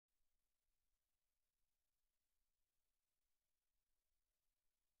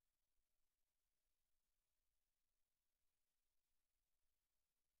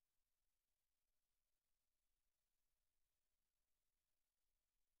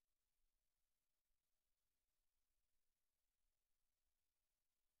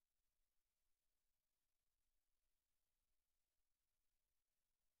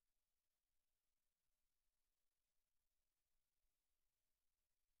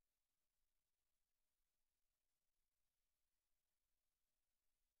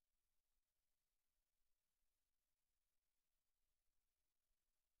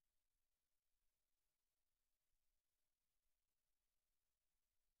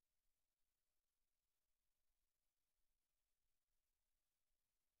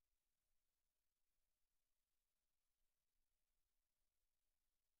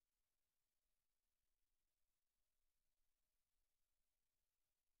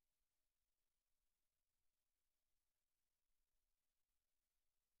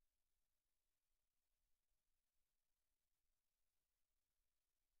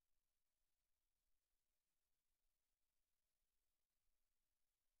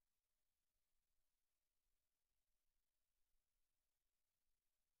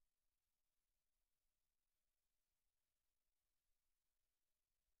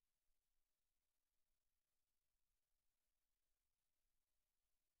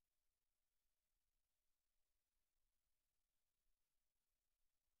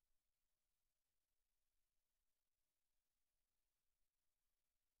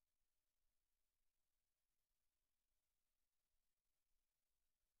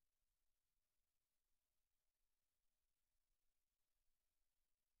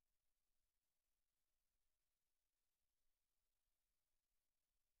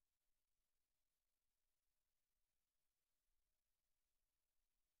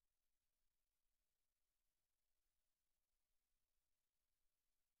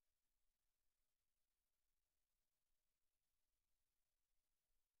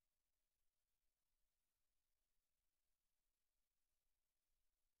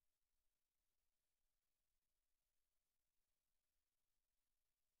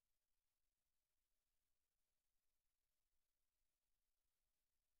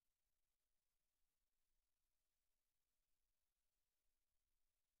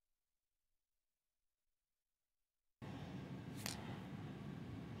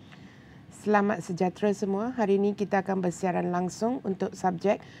Selamat sejahtera semua. Hari ini kita akan bersiaran langsung untuk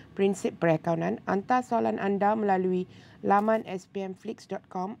subjek Prinsip Perakaunan. Hantar soalan anda melalui laman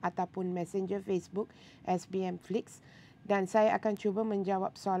sbmflix.com ataupun messenger Facebook sbmflix dan saya akan cuba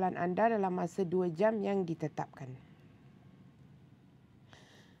menjawab soalan anda dalam masa 2 jam yang ditetapkan.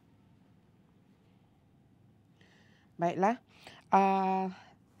 Baiklah.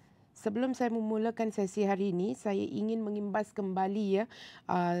 Sebelum saya memulakan sesi hari ini, saya ingin mengimbas kembali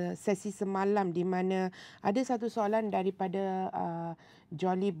sesi semalam di mana ada satu soalan daripada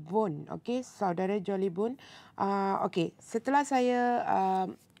Jolly Bone. Okey, saudara Jolly Bone. Setelah saya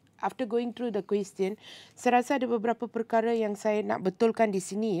after going through the question, saya rasa ada beberapa perkara yang saya nak betulkan di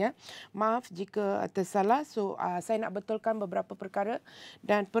sini ya. Maaf jika tersalah. Saya nak betulkan beberapa perkara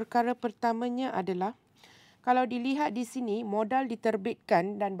dan perkara pertamanya adalah kalau dilihat di sini, modal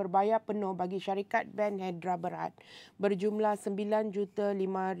diterbitkan dan berbayar penuh bagi syarikat Band Hyderabad berjumlah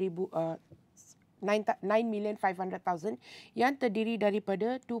 9,500,000 yang terdiri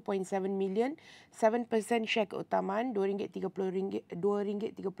daripada 2.7 million, 7% share keutamaan RM2.30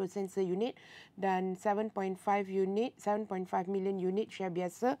 seunit dan 7.5 million unit share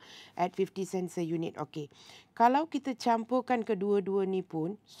biasa at 50 cents seunit. Okey. Kalau kita campurkan kedua-dua ni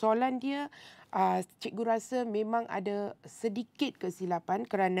pun, soalan dia cikgu rasa memang ada sedikit kesilapan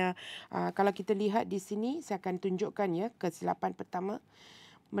kerana kalau kita lihat di sini, saya akan tunjukkan ya kesilapan pertama.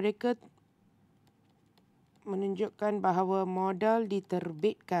 Mereka menunjukkan bahawa modal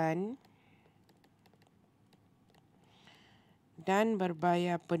diterbitkan dan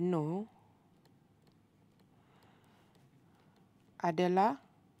berbayar penuh adalah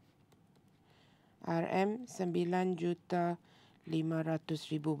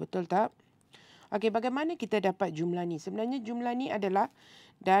RM9,500,000. Betul tak? Okey, bagaimana kita dapat jumlah ni? Sebenarnya jumlah ni adalah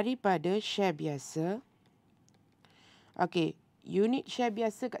daripada share biasa. Okey, unit share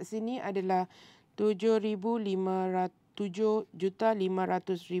biasa kat sini adalah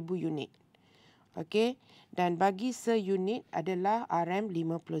 7,500,000 unit. Okey, dan bagi seunit adalah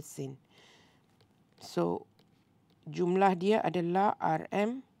RM50 sen. So, jumlah dia adalah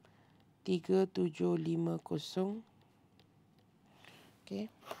RM3750.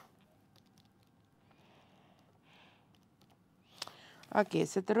 Okey. Okey,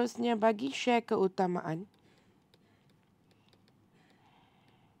 seterusnya bagi share keutamaan.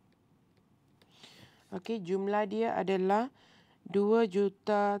 Okey, jumlah dia adalah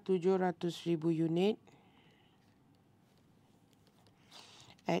 2,700,000 unit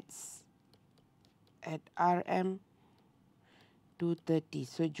at RM230.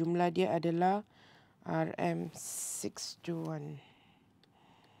 So, jumlah dia adalah RM621.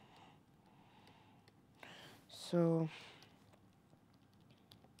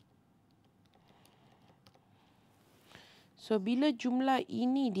 So, bila jumlah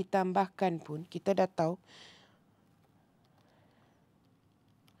ini ditambahkan pun, kita dah tahu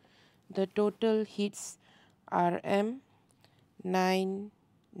the total hits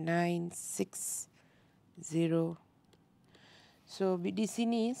RM9,960. So, di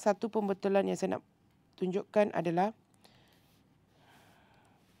sini satu pembetulan yang saya nak tunjukkan adalah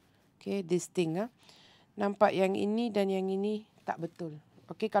this thing. Nampak yang ini dan yang ini tak betul.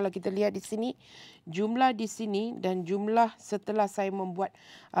 Okey, kalau kita lihat di sini, jumlah di sini dan jumlah setelah saya membuat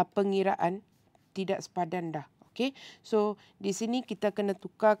pengiraan tidak sepadan dah. Okey, so di sini kita kena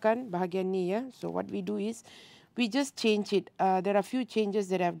tukarkan bahagian ni ya. So what we do is, we just change it. There are few changes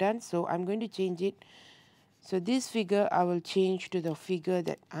that I've done. So I'm going to change it. So this figure I will change to the figure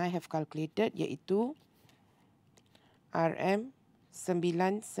that I have calculated, iaitu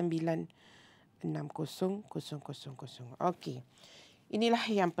RM99,600,000. Okey. Inilah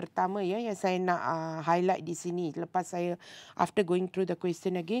yang pertama ya yang saya nak highlight di sini lepas saya after going through the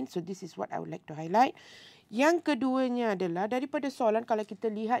question again. So this is what I would like to highlight. Yang keduanya adalah daripada soalan, kalau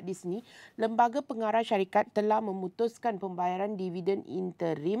kita lihat di sini, lembaga pengarah syarikat telah memutuskan pembayaran dividen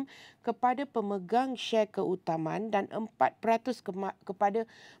interim kepada pemegang share keutamaan dan 4% kepada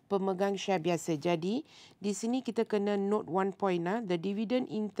pemegang share biasa. Jadi di sini kita kena note one point, the dividend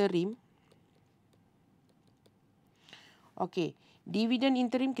interim. Okey, dividen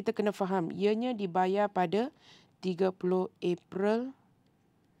interim kita kena faham, ianya dibayar pada 30 April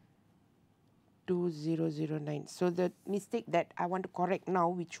 2009. So the mistake that I want to correct now,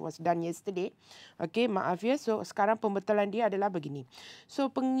 which was done yesterday. Okey, maaf ya. So sekarang pembetulan dia adalah begini.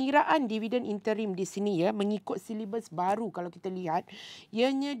 So pengiraan dividen interim di sini ya, mengikut silibus baru kalau kita lihat,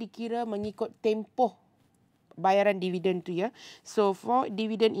 ianya dikira mengikut tempoh bayaran dividen tu ya. So for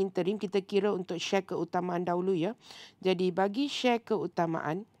dividen interim kita kira untuk share keutamaan dahulu ya. Jadi bagi share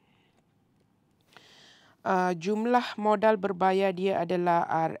keutamaan, jumlah modal berbayar dia adalah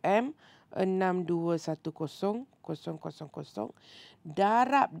RM 6210,000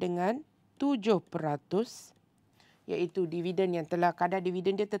 darab dengan 7%, iaitu dividen yang telah kadar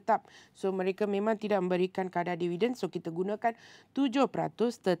dividen dia tetap. So mereka memang tidak memberikan kadar dividen, so kita gunakan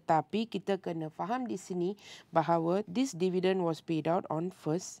 7%, tetapi kita kena faham di sini bahawa this dividend was paid out on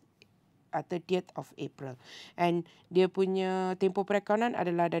 30th of April. And dia punya tempoh perakaunan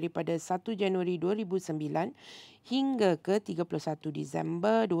adalah daripada 1 Januari 2009 hingga ke 31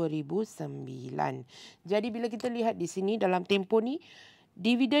 Disember 2009. Jadi bila kita lihat di sini dalam tempoh ni,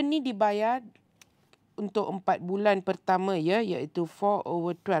 dividen ni dibayar untuk 4 bulan pertama ya, iaitu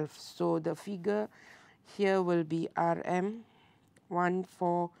 4/12. So the figure here will be RM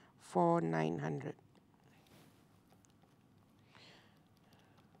 144,900.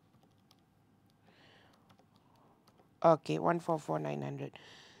 Okay, 144,900.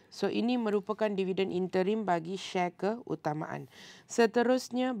 So ini merupakan dividen interim bagi share keutamaan.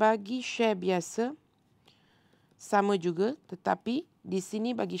 Seterusnya bagi share biasa sama juga, tetapi di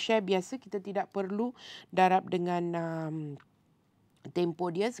sini bagi share biasa kita tidak perlu darab dengan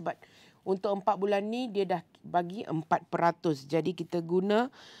tempoh dia, sebab untuk 4 bulan ni dia dah bagi 4%. Jadi kita guna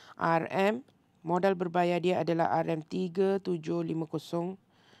RM, modal berbayar dia adalah RM3750,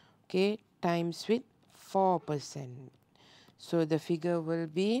 okay, times with 4%. So the figure will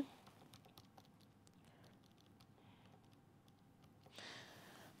be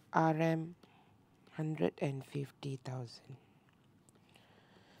RM 150,000.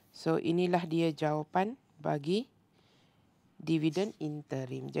 So inilah dia jawapan bagi dividen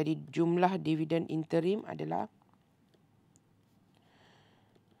interim. Jadi jumlah dividen interim adalah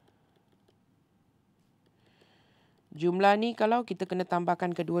jumlah ni kalau kita kena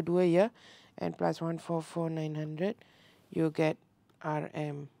tambahkan kedua-dua ya, and plus 144,900, you get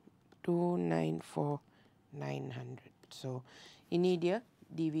RM 294,900. So ini dia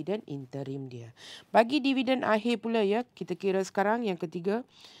dividen interim dia. Bagi dividen akhir pula ya, kita kira sekarang yang ketiga,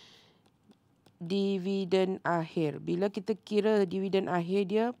 dividen akhir. Bila kita kira dividen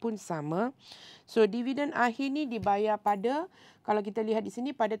akhir dia pun sama. So dividen akhir ni dibayar pada, kalau kita lihat di sini,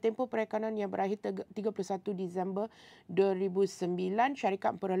 pada tempoh perakaunan yang berakhir 31 Disember 2009,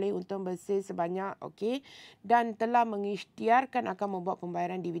 syarikat memperoleh untung bersih sebanyak, okey, dan telah mengisytiharkan akan membuat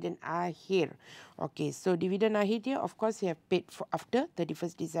pembayaran dividen akhir. Okey, so dividen akhir dia of course you have paid for after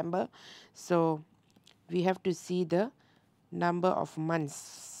 31st December. So we have to see the number of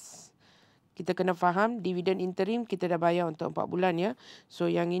months. Kita kena faham dividen interim kita dah bayar untuk 4 bulan ya. So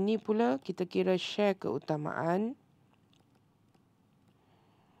yang ini pula kita kira share keutamaan.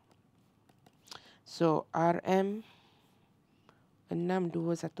 So RM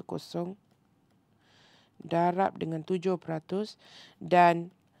 6210 darab dengan 7%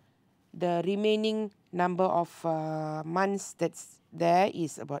 dan the remaining number of months that's there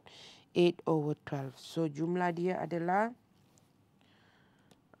is about 8/12. So jumlah dia adalah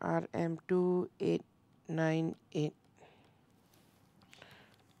RM 2898.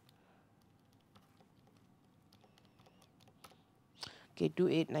 Okay,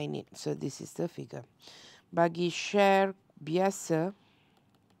 2898. So this is the figure. Bagi share biasa,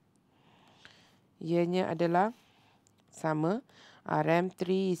 ianya adalah sama, RM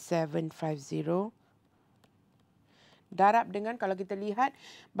 3750 darab dengan, kalau kita lihat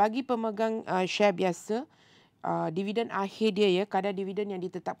bagi pemegang share biasa, dividen akhir dia ya, kadar dividen yang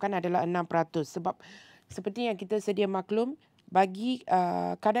ditetapkan adalah 6%. Sebab seperti yang kita sedia maklum, bagi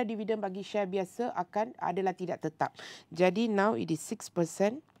kadar dividen bagi share biasa adalah tidak tetap. Jadi now it is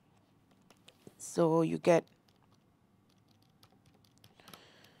 6%. So you get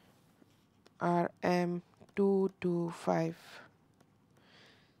RM 225.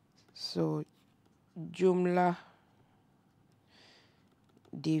 So jumlah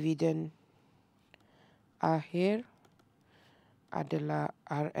dividen akhir adalah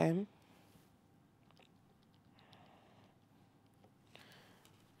RM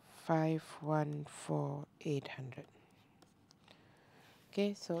 514,800.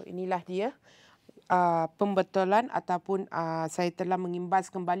 Okay, so inilah dia pembetulan ataupun saya telah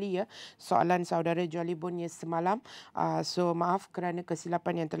mengimbas kembali ya soalan saudara Jolibon semalam. So maaf kerana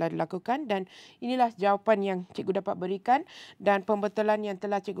kesilapan yang telah dilakukan, dan inilah jawapan yang cikgu dapat berikan, dan pembetulan yang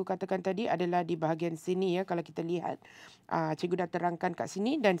telah cikgu katakan tadi adalah di bahagian sini ya. Kalau kita lihat cikgu dah terangkan kat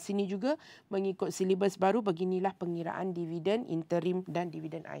sini, dan sini juga mengikut silibus baru, beginilah pengiraan dividen interim dan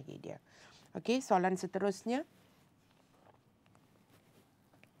dividen akhir dia. Okey, soalan seterusnya.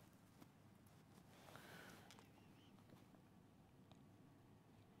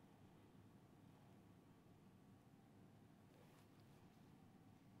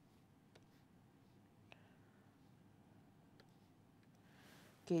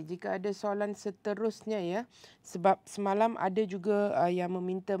 Okey, jika ada soalan seterusnya ya, sebab semalam ada juga yang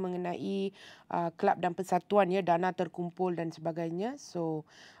meminta mengenai kelab dan persatuan ya, dana terkumpul dan sebagainya. So,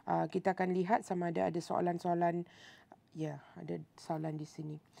 kita akan lihat sama ada soalan-soalan. Ya, ada soalan di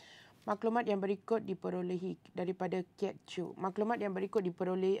sini. Maklumat yang berikut diperolehi daripada Cikgu. Maklumat yang berikut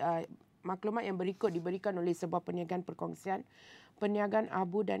diberikan oleh sebuah perniagaan perkongsian. Perniagaan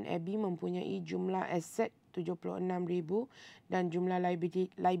Abu dan Abi mempunyai jumlah aset 76,000 dan jumlah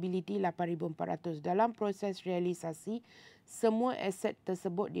liability 8,400. Dalam proses realisasi, semua aset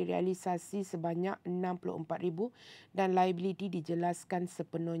tersebut direalisasi sebanyak 64,000 dan liability dijelaskan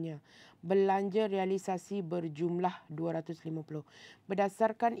sepenuhnya. Belanja realisasi berjumlah 250.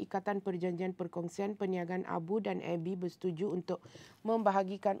 Berdasarkan ikatan perjanjian perkongsian, perniagaan Abu dan Abi bersetuju untuk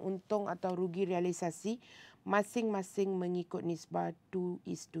membahagikan untung atau rugi realisasi masing-masing mengikut nisbah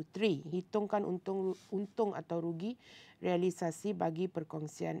 2:3. Hitungkan untung atau rugi realisasi bagi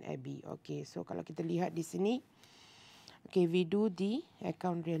perkongsian Abi. Okey, so kalau kita lihat di sini, okey, we do the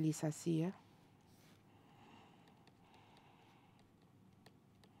account realisasi ya.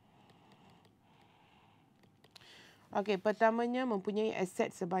 Okey, pertamanya mempunyai aset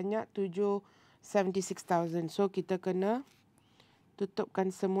sebanyak 76,000. So kita kena tutupkan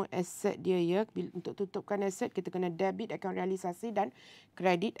semua aset dia ya. Untuk tutupkan aset kita kena debit akaun realisasi dan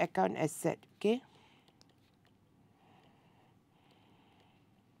kredit akaun aset. Okey.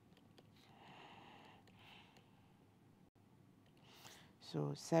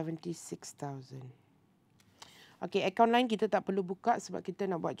 So 76,000. Okey, akaun lain kita tak perlu buka sebab kita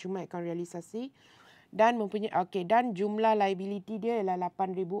nak buat cuma akaun realisasi. Dan dan jumlah liability dia ialah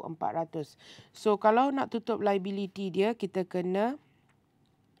 8,400. So kalau nak tutup liability dia, kita kena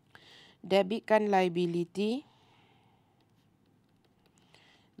debitkan liability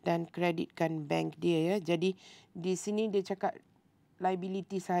dan kreditkan bank dia ya. Jadi di sini dia cakap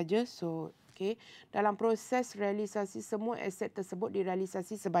liability saja. So okey, dalam proses realisasi semua aset tersebut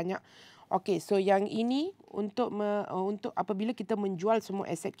direalisasi sebanyak. Okey, so yang ini untuk apabila kita menjual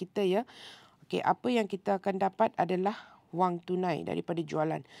semua aset kita ya. Okey, apa yang kita akan dapat adalah wang tunai daripada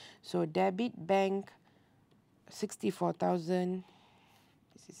jualan. So debit bank 64,000.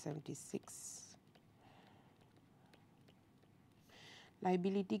 This is 76.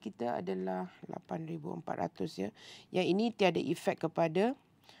 Liability kita adalah 8,400 ya. Yang ini tiada efek kepada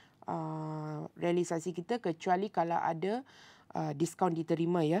realisasi kita kecuali kalau ada diskaun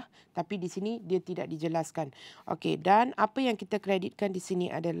diterima ya. Tapi di sini dia tidak dijelaskan. Okey, dan apa yang kita kreditkan di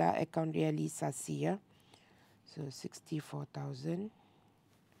sini adalah akaun realisasi ya. So 64,000.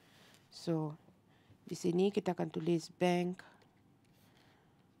 So di sini kita akan tulis bank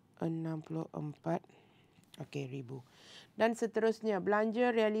 64 ribu. Dan seterusnya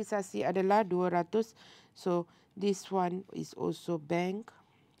belanja realisasi adalah 200. So this one is also bank,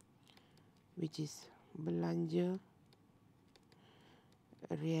 which is belanja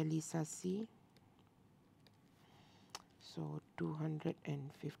realisasi. So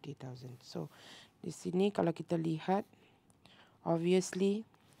 250,000. So di sini kalau kita lihat, obviously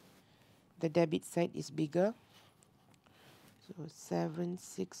the debit side is bigger. So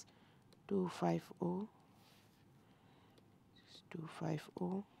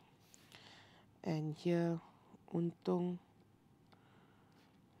 76,250. And here untung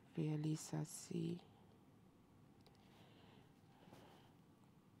realisasi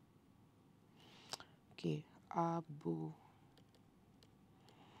okay, Abu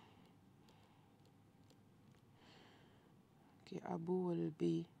will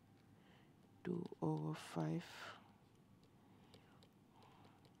be 2/5.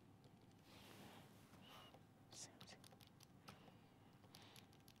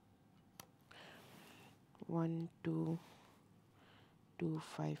 12250.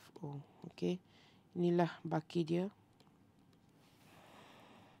 Okey. Inilah baki dia.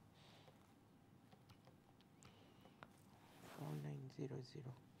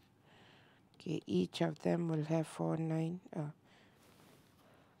 Okay, each of them will have 4900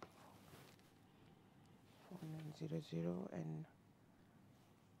 and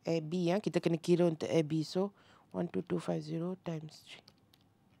AB ya, kita kena kira untuk AB. So 12250 times 3.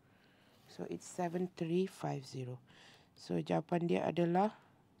 So it's 7350. So jawapan dia adalah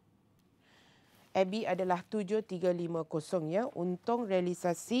AB adalah 7350 ya. Untung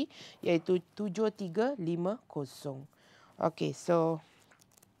realisasi iaitu 7350. Okay, so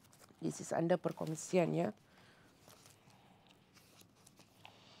this is under perkongsian ya.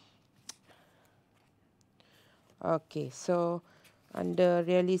 Okay, so under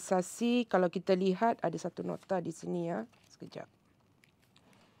realisasi kalau kita lihat ada satu nota di sini ya. Sekejap.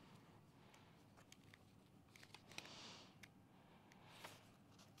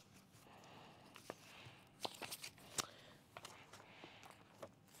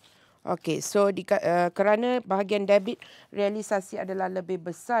 Okey, so kerana bahagian debit realisasi adalah lebih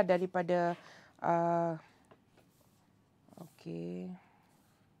besar daripada okey.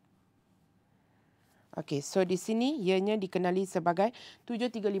 Okey, so di sini ianya dikenali sebagai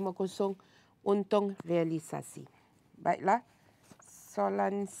 7350 untung realisasi. Baiklah,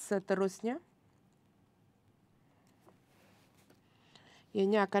 soalan seterusnya.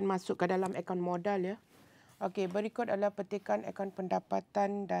 Ianya akan masuk ke dalam akaun modal ya. Okey, berikut adalah petikan akaun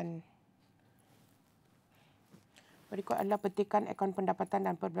pendapatan dan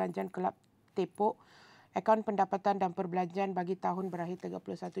perbelanjaan kelab Tepok. Akaun pendapatan dan perbelanjaan bagi tahun berakhir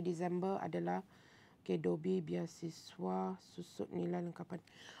 31 Disember adalah Dobi beasiswa susut nilai lengkapan.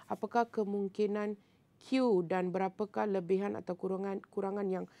 Apakah kemungkinan Q dan berapakah lebihan atau kurangan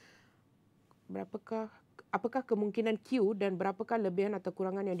yang apakah kemungkinan Q dan berapakah lebihan atau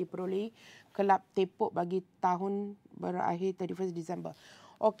kurangan yang diperolehi kelab Tepok bagi tahun berakhir 31 Disember.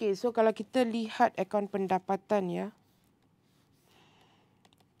 Okey, so kalau kita lihat akaun pendapatan ya.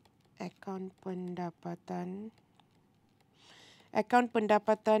 Akaun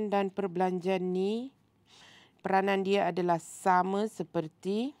pendapatan dan perbelanjaan ni peranan dia adalah sama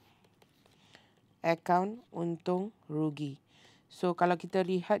seperti akaun untung rugi. So kalau kita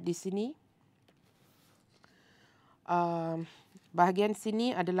lihat di sini, bahagian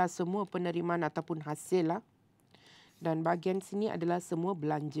sini adalah semua penerimaan ataupun hasil lah. Dan bahagian sini adalah semua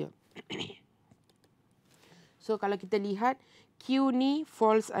belanja. So kalau kita lihat Q ni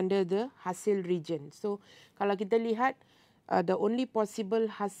falls under the hasil region. So kalau kita lihat the only possible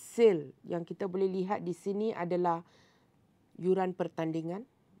hasil yang kita boleh lihat di sini adalah yuran pertandingan.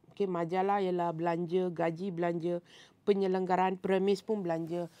 Okey, majalah ialah belanja, gaji belanja, penyelenggaraan premis pun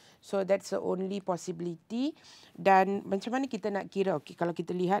belanja. So that's the only possibility. Dan macam mana kita nak kira? Okey, kalau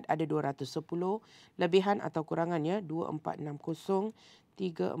kita lihat ada 210 lebihan atau kurangannya 2460,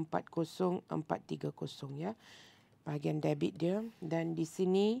 340, 430 ya. Bahagian debit dia, dan di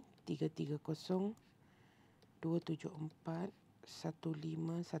sini 330, 274,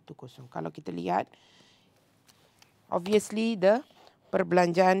 1510. Kalau kita lihat, obviously the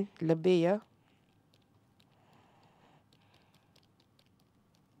perbelanjaan lebih ya.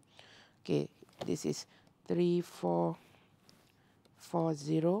 Okay, this is 3440.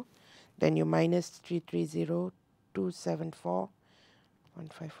 Then you minus 330, 274,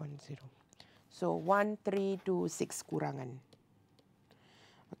 1510. So 1326 kurangan.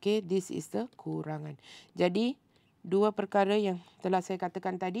 Okay, this is the kurangan. Jadi dua perkara yang telah saya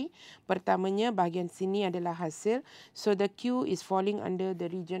katakan tadi. Pertamanya bahagian sini adalah hasil. So the Q is falling under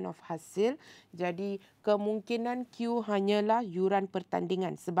the region of hasil. Jadi kemungkinan Q hanyalah yuran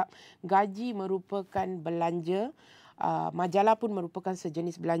pertandingan. Sebab gaji merupakan belanja. Majalah pun merupakan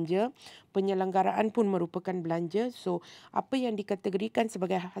sejenis belanja. Penyelenggaraan pun merupakan belanja. So apa yang dikategorikan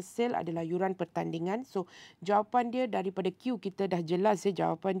sebagai hasil adalah yuran pertandingan. So jawapan dia daripada Q kita dah jelas ya.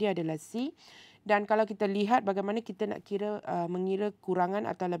 Jawapan dia adalah C. Dan kalau kita lihat bagaimana kita nak mengira kurangan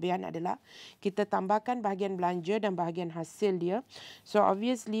atau lebihan adalah kita tambahkan bahagian belanja dan bahagian hasil dia. So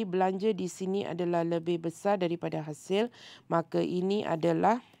obviously belanja di sini adalah lebih besar daripada hasil. Maka ini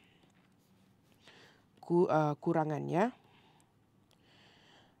adalah kurangan ya.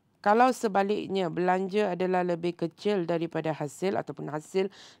 Kalau sebaliknya belanja adalah lebih kecil daripada hasil ataupun hasil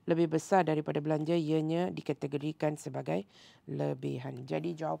lebih besar daripada belanja, ianya dikategorikan sebagai lebihan.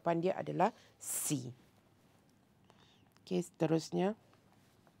 Jadi jawapan dia adalah C. Okey, seterusnya.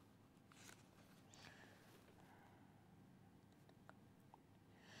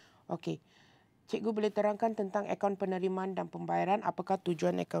 Okey. Cikgu boleh terangkan tentang akaun penerimaan dan pembayaran, apakah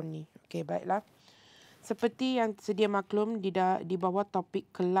tujuan akaun ni? Okey, baiklah. Seperti yang sedia maklum di bawah topik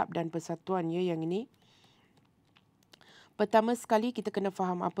kelab dan persatuan ya yang ini. Pertama sekali kita kena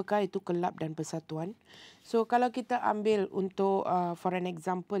faham apakah itu kelab dan persatuan. So kalau kita ambil untuk for an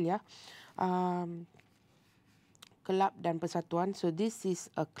example ya. Kelab dan persatuan. So this is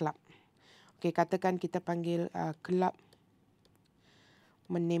a club. Okey, katakan kita panggil kelab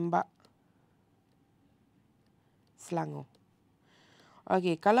menembak Selangor.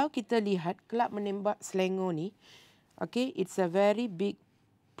 Okey, kalau kita lihat kelab menembak Selangor ni, okey, it's a very big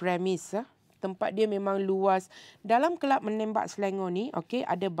premise. Tempat dia memang luas. Dalam kelab menembak Selangor ni, okey,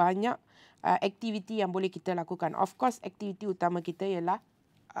 ada banyak aktiviti yang boleh kita lakukan. Of course, aktiviti utama kita ialah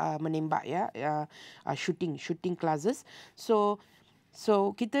menembak ya, shooting classes. So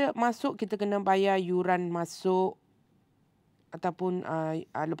kita masuk, kita kena bayar yuran masuk ataupun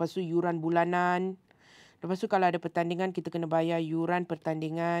lepas tu yuran bulanan. Lepas tu kalau ada pertandingan, kita kena bayar yuran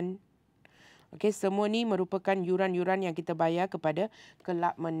pertandingan. Okey, semua ni merupakan yuran-yuran yang kita bayar kepada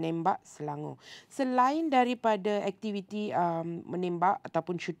kelab menembak Selangor. Selain daripada aktiviti menembak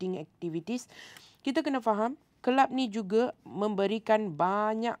ataupun shooting activities, kita kena faham kelab ni juga memberikan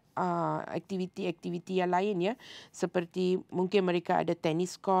banyak aktiviti-aktiviti yang lain ya. Seperti mungkin mereka ada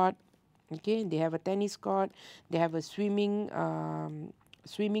tennis court. Okay, they have a tennis court, they have a swimming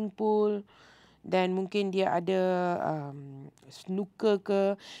pool. Dan mungkin dia ada snooker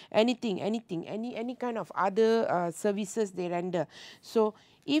ke, any kind of other services they render. So,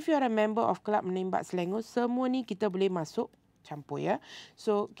 if you are a member of Kelab Menembak Selangor, semua ni kita boleh masuk campur ya.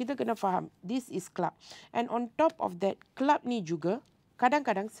 So, kita kena faham, this is club. And on top of that, club ni juga,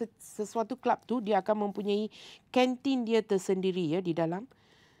 kadang-kadang sesuatu club tu, dia akan mempunyai kantin dia tersendiri ya di dalam.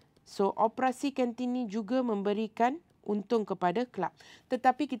 So, operasi kantin ni juga memberikan untung kepada kelab.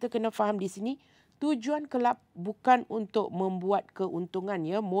 Tetapi kita kena faham di sini, tujuan kelab bukan untuk membuat keuntungan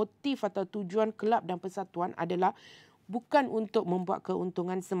ya. Motif atau tujuan kelab dan persatuan adalah bukan untuk membuat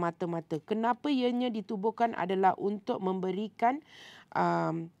keuntungan semata-mata. Kenapa ianya ditubuhkan adalah untuk memberikan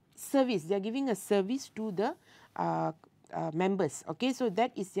service. They are giving a service to the members. Okay, so that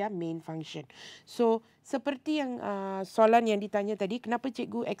is their main function. So, seperti yang soalan yang ditanya tadi, kenapa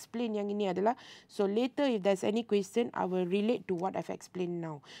cikgu explain yang ini adalah, so later if there's any question, I will relate to what I've explained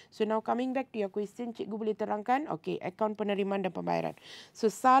now. So, now coming back to your question, cikgu boleh terangkan, okay, akaun penerimaan dan pembayaran.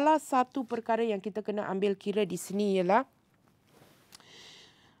 So, salah satu perkara yang kita kena ambil kira di sini ialah,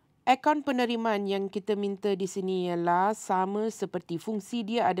 akaun penerimaan yang kita minta di sini ialah sama seperti, fungsi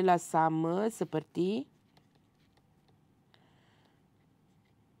dia adalah sama seperti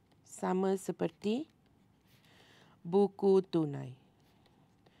buku tunai.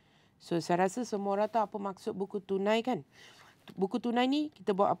 So, saya rasa semua orang tahu apa maksud buku tunai kan? Buku tunai ni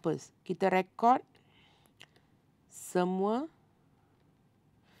kita buat apa? Kita rekod semua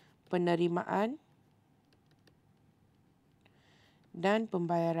penerimaan dan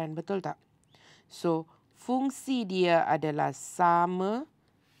pembayaran. Betul tak? So, fungsi dia adalah sama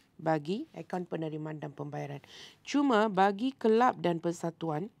bagi akaun penerimaan dan pembayaran. Cuma bagi kelab dan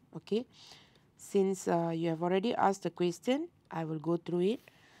persatuan, okay, since you have already asked the question, I will go through it.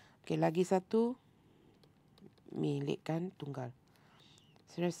 Okay, lagi satu, milikkan tunggal.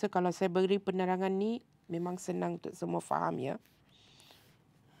 Saya rasa kalau saya beri penerangan ni, memang senang untuk semua faham ya.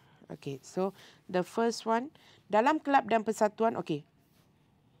 Okay, so the first one, dalam kelab dan persatuan, okay.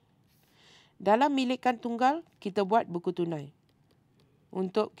 Dalam milikkan tunggal, kita buat buku tunai.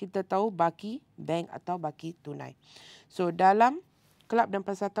 Untuk kita tahu baki bank atau baki tunai. So, dalam kelab dan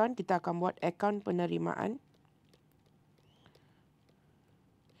persatuan, kita akan buat akaun penerimaan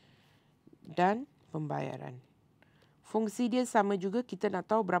dan pembayaran. Fungsi dia sama juga, kita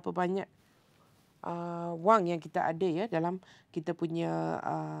nak tahu berapa banyak wang yang kita ada ya dalam kita punya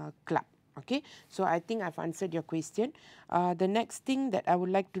kelab. Okay, so I think I've answered your question. The next thing that I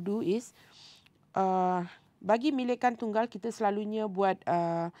would like to do is, bagi milikkan tunggal, kita selalunya buat,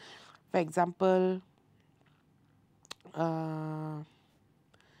 for example,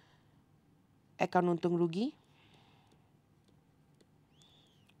 akaun untung rugi.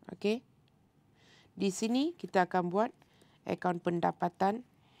 Okay. Di sini kita akan buat akaun pendapatan.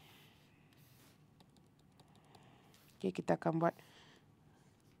 Okay, kita akan buat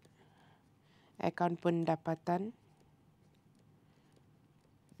akaun pendapatan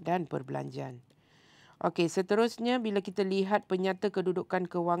dan perbelanjaan. Okey, seterusnya bila kita lihat penyata kedudukan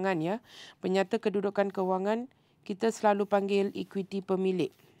kewangan ya. Penyata kedudukan kewangan kita selalu panggil equity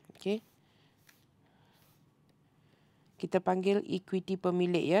pemilik. Okey. Kita panggil equity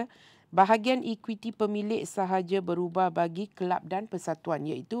pemilik ya. Bahagian equity pemilik sahaja berubah bagi kelab dan persatuan,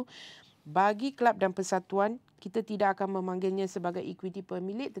 iaitu bagi kelab dan persatuan kita tidak akan memanggilnya sebagai equity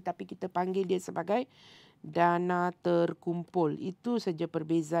pemilik, tetapi kita panggil dia sebagai dana terkumpul. Itu saja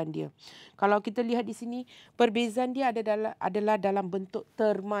perbezaan dia. Kalau kita lihat di sini, perbezaan dia adalah dalam bentuk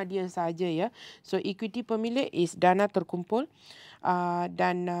terma dia saja ya. So, equity pemilik is dana terkumpul,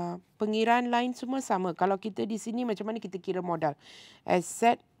 dan pengiraan lain semua sama. Kalau kita di sini macam mana kita kira modal?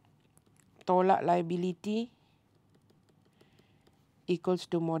 Asset tolak liability equals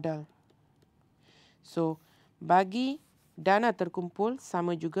to modal. So, bagi dana terkumpul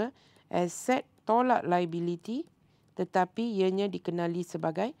sama juga, asset tolak liability, tetapi ianya dikenali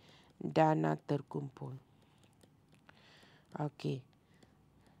sebagai dana terkumpul. Okey.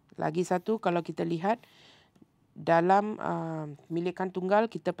 Lagi satu, kalau kita lihat dalam milikkan tunggal,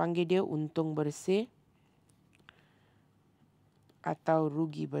 kita panggil dia untung bersih atau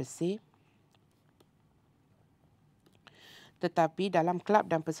rugi bersih. Tetapi dalam kelab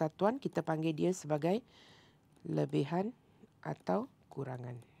dan persatuan, kita panggil dia sebagai lebihan atau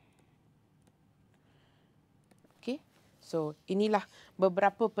kurangan. So, inilah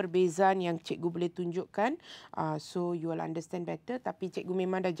beberapa perbezaan yang cikgu boleh tunjukkan. So, you will understand better. Tapi cikgu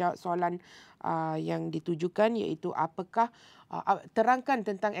memang dah jawab soalan yang ditujukan, iaitu apakah terangkan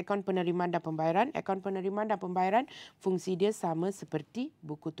tentang akaun penerimaan dan pembayaran. Akaun penerimaan dan pembayaran, fungsi dia sama seperti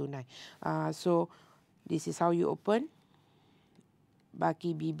buku tunai. So, this is how you open.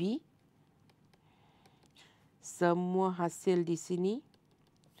 Bagi BB. Semua hasil di sini.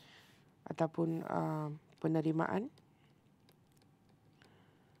 Ataupun penerimaan.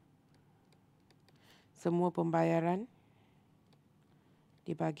 Semua pembayaran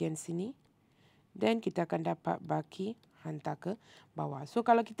di bahagian sini. Dan kita akan dapat baki hantar ke bawah. So,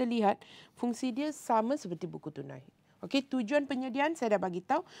 kalau kita lihat, fungsi dia sama seperti buku tunai. Okey, tujuan penyediaan saya dah bagi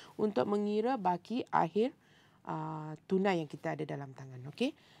tahu untuk mengira baki akhir tunai yang kita ada dalam tangan.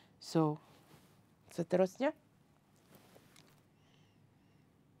 Okey, so seterusnya.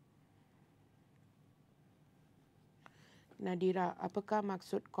 Nadira, apakah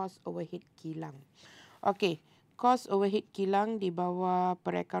maksud cost overhead kilang? Okey, cost overhead kilang di bawah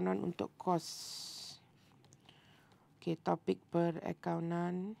perakaunan untuk kos. Okey, topik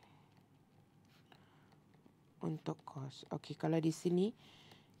perakaunan untuk kos. Okey, kalau di sini,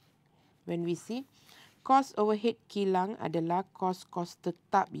 when we see, cost overhead kilang adalah kos-kos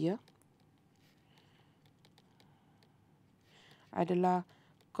tetap ya. Adalah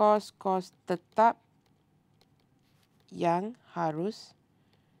kos-kos tetap yang harus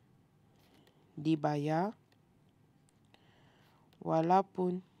dibayar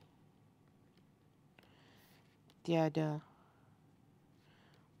walaupun tiada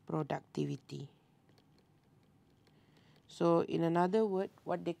productivity. So, in another word,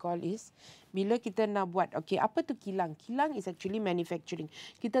 what they call is, bila kita nak buat, okay, apa tu kilang? Kilang is actually manufacturing.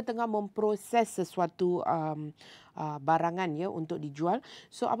 Kita tengah memproses sesuatu barangan ya untuk dijual.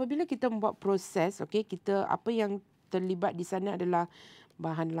 So, apabila kita membuat proses, okay, kita apa yang terlibat di sana adalah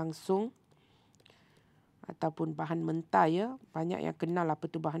bahan langsung ataupun bahan mentah ya. Banyak yang kenal apa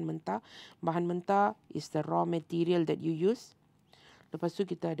tu bahan mentah. Bahan mentah is the raw material that you use. Lepas tu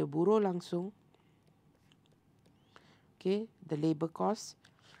kita ada buruh langsung. Okay, the labor cost.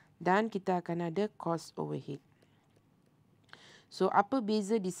 Dan kita akan ada cost overhead. So, apa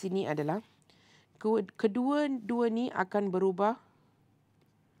beza di sini adalah kedua-dua ni akan berubah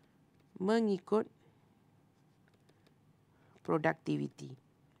mengikut productivity.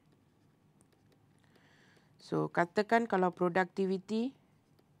 So, katakan kalau productivity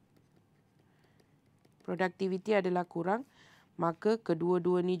adalah kurang, maka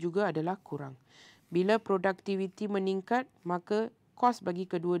kedua-dua ni juga adalah kurang. Bila productivity meningkat, maka kos bagi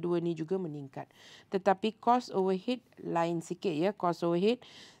kedua-dua ni juga meningkat. Tetapi cost overhead lain sikit ya. Cost overhead,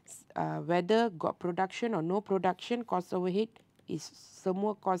 whether got production or no production, cost overhead is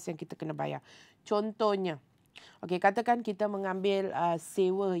semua kos yang kita kena bayar. Contohnya, okey, katakan kita mengambil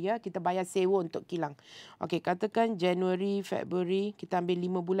sewa ya, kita bayar sewa untuk kilang. Okey, katakan January, February, kita ambil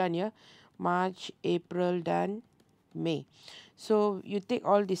 5 bulan ya. March, April dan Mei. So, you take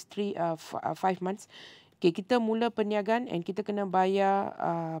all these 5 months. Okay, kita mula perniagaan and kita kena bayar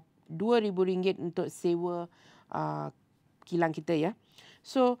RM2,000 untuk sewa kilang kita ya.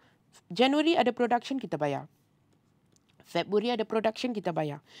 So, January ada production, kita bayar. February ada production, kita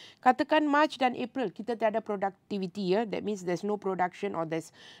bayar. Katakan March dan April, kita tiada productivity ya. That means there's no production or there's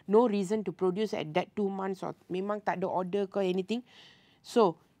no reason to produce at that 2 months or memang tak ada order ke anything.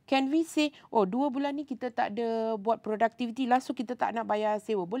 So, can we say, oh 2 bulan ni kita tak ada buat productivity lah, so kita tak nak bayar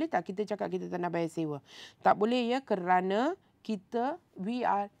sewa. Boleh tak kita cakap kita tak nak bayar sewa? Tak boleh ya, kerana we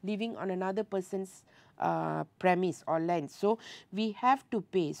are living on another person's premise or land. So, we have to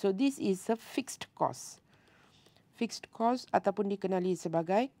pay. So, this is a fixed cost. Fixed cost ataupun dikenali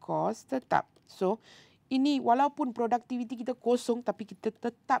sebagai kos tetap. So, ini walaupun produktiviti kita kosong, tapi kita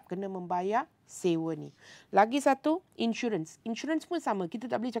tetap kena membayar sewa ni. Lagi satu, insurance. Insurance pun sama. Kita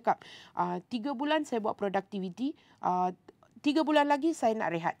tak boleh cakap 3 bulan saya buat produktiviti, 3 bulan lagi saya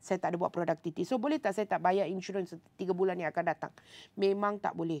nak rehat, saya tak ada buat produktiviti. So, boleh tak saya tak bayar insurance 3 bulan yang akan datang? Memang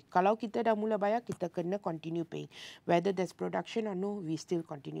tak boleh. Kalau kita dah mula bayar, kita kena continue paying. Whether there's production or no, we still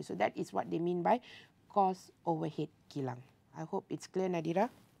continue. So, that is what they mean by cost overhead kilang. I hope it's clear, Nadira.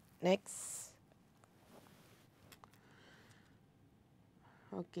 Next.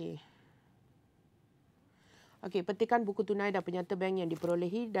 Okey. Okey, petikan buku tunai dan penyata bank yang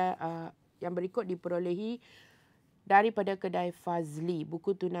diperolehi yang berikut diperolehi daripada kedai Fazli.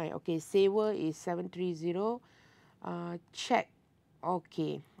 Buku tunai. Okey, sewa is 730. Check.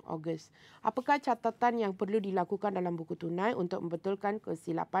 Okey, Ogos. Apakah catatan yang perlu dilakukan dalam buku tunai untuk membetulkan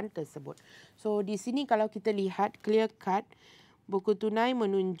kesilapan tersebut? So, di sini kalau kita lihat clear cut, buku tunai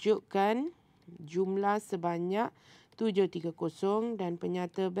menunjukkan jumlah sebanyak 730 dan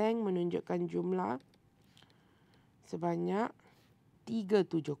penyata bank menunjukkan jumlah sebanyak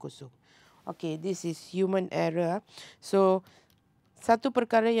 370. Okay, this is human error. So, satu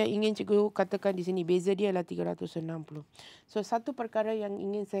perkara yang ingin cikgu katakan di sini, beza dia adalah 360. So, satu perkara yang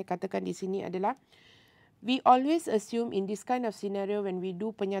ingin saya katakan di sini adalah, we always assume in this kind of scenario when we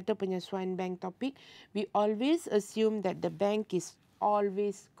do penyata penyesuaian bank topik, we always assume that the bank is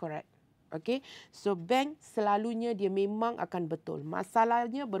always correct. Okay, so bank selalunya dia memang akan betul.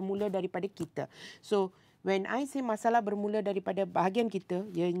 Masalahnya bermula daripada kita. So, when I say masalah bermula daripada bahagian kita,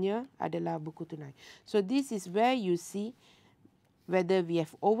 ianya adalah buku tunai. So, this is where you see whether we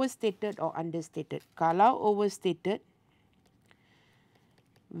have overstated or understated. Kalau overstated,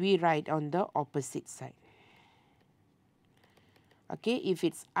 we write on the opposite side. Okay, if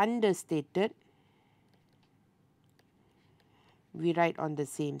it's understated, we write on the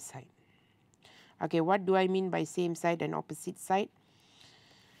same side. Okay, what do I mean by same side and opposite side?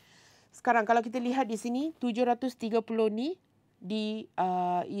 Sekarang kalau kita lihat di sini, 730 ni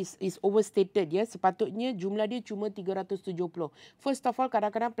is overstated ya. Sepatutnya jumlah dia cuma 370. First of all,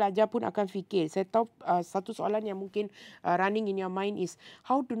 kadang-kadang pelajar pun akan fikir. Saya tahu satu soalan yang mungkin running in your mind is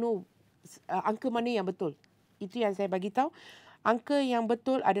how to know angka mana yang betul. Itu yang saya bagi tahu. Angka yang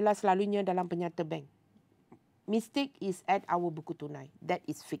betul adalah selalunya dalam penyata bank. Mistake is at our buku tunai. That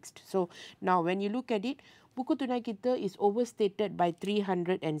is fixed. So, now when you look at it, buku tunai kita is overstated by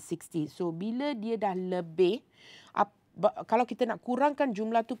 360. So, bila dia dah lebih, kalau kita nak kurangkan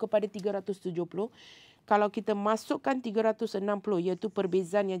jumlah tu kepada 370, kalau kita masukkan 360, iaitu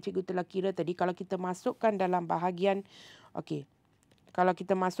perbezaan yang cikgu telah kira tadi, kalau kita masukkan dalam bahagian, okay, kalau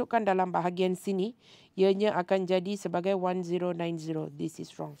kita masukkan dalam bahagian sini, ianya akan jadi sebagai 1090. This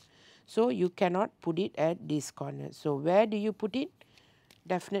is wrong. So, you cannot put it at this corner. So, where do you put it?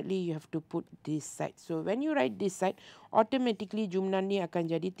 Definitely, you have to put this side. So, when you write this side, automatically jumlah ni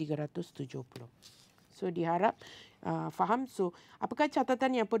akan jadi 370. So, diharap faham. So, apakah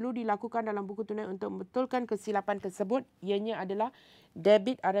catatan yang perlu dilakukan dalam buku tunai untuk membetulkan kesilapan tersebut? Ianya adalah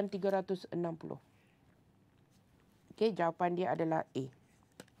debit RM360. Okay, jawapan dia adalah A.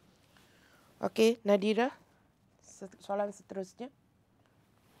 Okay, Nadira, soalan seterusnya.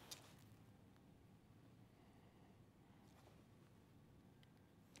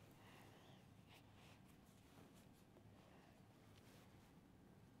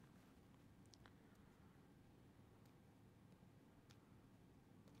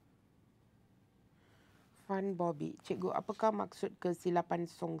 Fan Bobby. Cikgu, apakah maksud kesilapan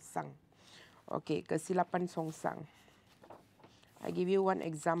songsang? Okey, kesilapan songsang. I give you one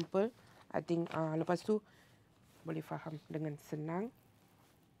example. I think lepas tu boleh faham dengan senang.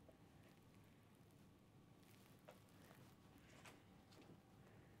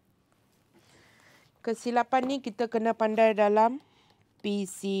 Kesilapan ni kita kena pandai dalam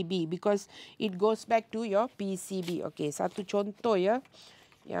PCB because it goes back to your PCB. Okey, satu contoh ya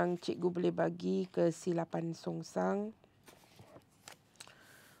yang cikgu boleh bagi kesilapan songsang.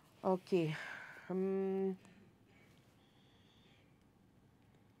 Okey.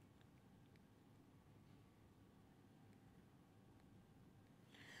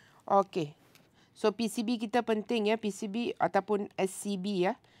 Okey. So PCB kita penting ya, PCB ataupun SCB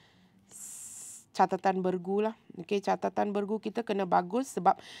ya. Catatan bergu lah. Okey, catatan bergu kita kena bagus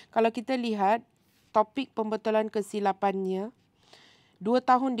sebab kalau kita lihat topik pembetulan kesilapannya 2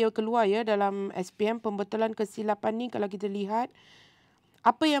 tahun dia keluar ya dalam SPM pembetulan kesilapan ni. Kalau kita lihat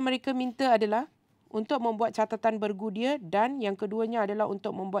apa yang mereka minta adalah untuk membuat catatan bergu dia dan yang keduanya adalah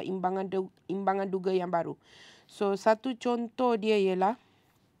untuk membuat imbangan duga yang baru. So satu contoh dia ialah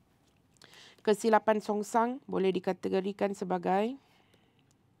kesilapan songsang boleh dikategorikan sebagai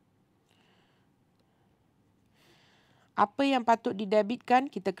apa yang patut didebitkan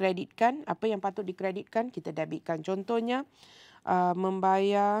kita kreditkan, apa yang patut dikreditkan kita debitkan. Contohnya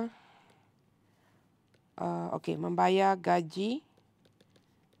membayar membayar gaji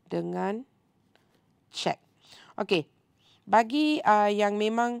dengan cek. Okey. Bagi yang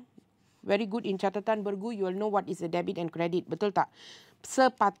memang very good in catatan bergu, you will know what is a debit and credit. Betul tak?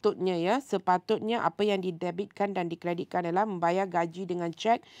 Sepatutnya ya, sepatutnya apa yang didebitkan dan dikreditkan adalah membayar gaji dengan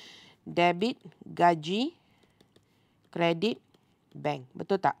cek, debit gaji, kredit bank.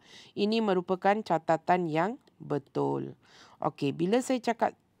 Betul tak? Ini merupakan catatan yang betul. Okey, bila saya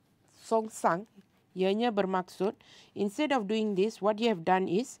cakap songsang, ianya bermaksud instead of doing this, what you have done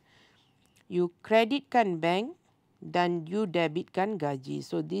is you creditkan bank dan you debitkan gaji.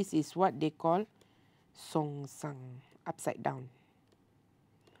 So this is what they call songsang, upside down.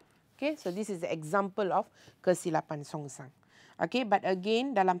 Okay, so this is the example of kesilapan songsang. Okay, but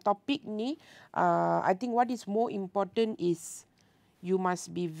again dalam topik ni, I think what is more important is you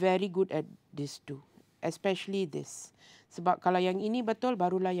must be very good at these two, especially this. Sebab kalau yang ini betul,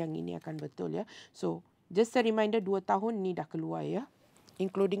 barulah yang ini akan betul ya. So just a reminder, 2 tahun ni dah keluar ya,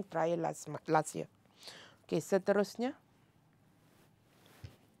 including trial last year. Okay, seterusnya.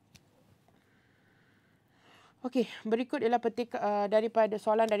 Okey, berikut ialah daripada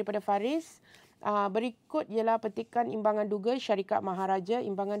soalan daripada Faris. Berikut ialah petikan imbangan duga syarikat Maharaja,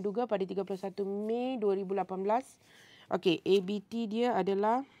 imbangan duga pada 31 Mei 2018. Okey, ABT dia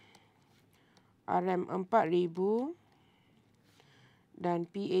adalah RM4,000 dan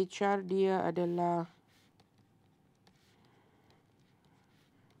PHR dia adalah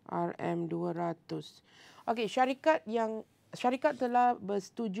RM200. Okey, syarikat telah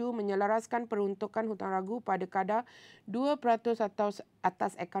bersetuju menyelaraskan peruntukan hutang ragu pada kadar 2%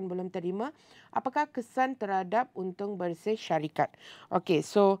 atas akaun belum terima. Apakah kesan terhadap untung bersih syarikat? Okay,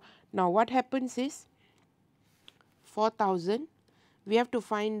 so now what happens is 4,000. We have to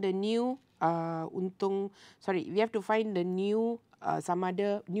find the new we have to find the new sama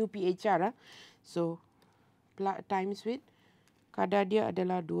ada new PHR. So times with kadar dia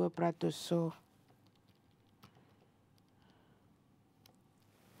adalah 2%. So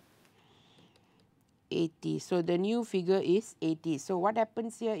 80. So the new figure is 80. So what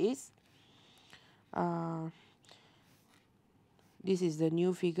happens here is, this is the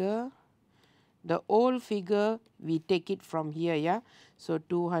new figure. The old figure, we take it from here, yeah. So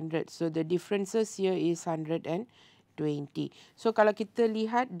 200. So the differences here is 120. So kalau kita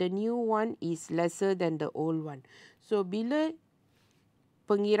lihat, the new one is lesser than the old one. So bila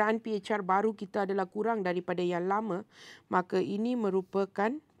pengiraan PHR baru kita adalah kurang daripada yang lama, maka ini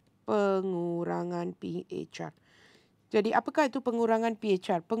merupakan pengurangan PHR. Jadi apakah itu pengurangan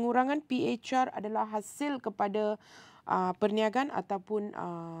PHR? Pengurangan PHR adalah hasil kepada perniagaan ataupun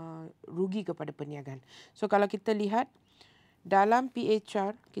rugi kepada perniagaan. So kalau kita lihat dalam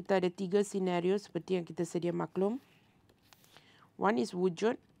PHR, kita ada 3 senario seperti yang kita sedia maklum. One is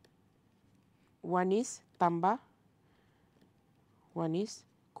wujud, one is tambah, one is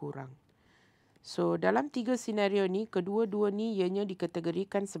kurang. So dalam 3 senario ni, kedua-dua ni ianya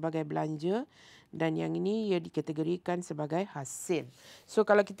dikategorikan sebagai belanja dan yang ini ia dikategorikan sebagai hasil. So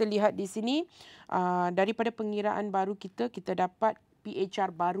kalau kita lihat di sini, daripada pengiraan baru kita dapat PHR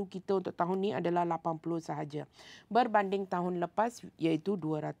baru kita untuk tahun ni adalah 80 sahaja. Berbanding tahun lepas iaitu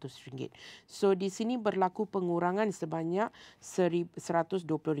RM200. So di sini berlaku pengurangan sebanyak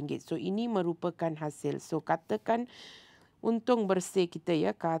RM120. So ini merupakan hasil. So katakan untung bersih kita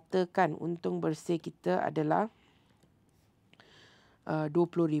ya, katakan untung bersih kita adalah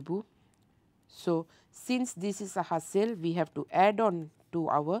 20,000. So since this is a hasil, we have to add on to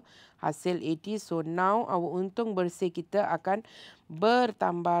our hasil 80. So now our untung bersih kita akan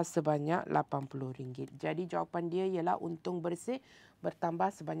bertambah sebanyak RM80. Jadi jawapan dia ialah untung bersih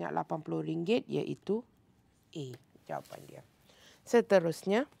bertambah sebanyak RM80 iaitu A, jawapan dia.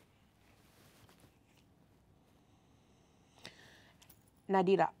 Seterusnya,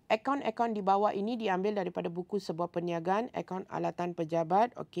 Nadira, akaun-akaun di bawah ini diambil daripada buku sebuah perniagaan, akaun alatan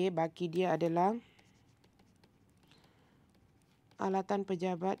pejabat. Okey, baki dia adalah alatan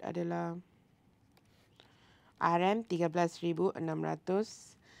pejabat adalah RM13,600.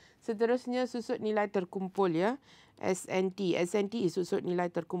 Seterusnya susut nilai terkumpul ya. SNT. SNT is susut nilai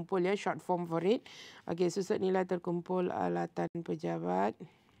terkumpul ya, short form for it. Okey, susut nilai terkumpul alatan pejabat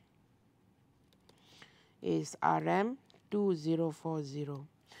is RM2040.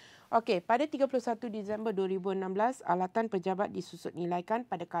 Okey, pada 31 Disember 2016, alatan pejabat disusut nilaikan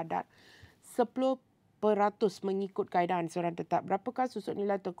pada kadar 10% mengikut kaedah ansuran tetap. Berapakah susut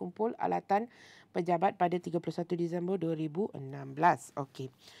nilai terkumpul alatan pejabat pada 31 Disember 2016? Okey.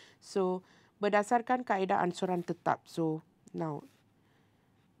 So, berdasarkan kaedah ansuran tetap. So, now,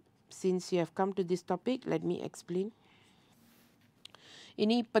 since you have come to this topic, let me explain.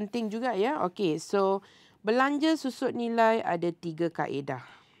 Ini penting juga ya. Okey, so belanja susut nilai ada 3 kaedah.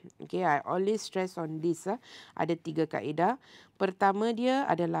 Okay, I always stress on this. Ada 3 kaedah. Pertama dia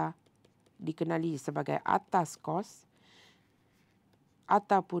adalah dikenali sebagai atas kos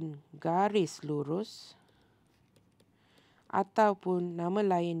ataupun garis lurus ataupun nama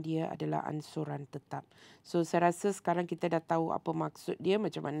lain dia adalah ansuran tetap. So saya rasa sekarang kita dah tahu apa maksud dia,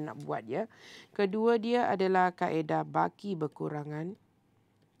 macam mana nak buat ya. Kedua dia adalah kaedah baki berkurangan.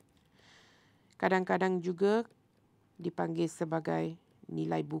 Kadang-kadang juga dipanggil sebagai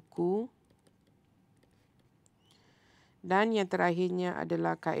nilai buku. Dan yang terakhirnya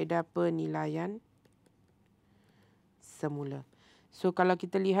adalah kaedah penilaian semula. So kalau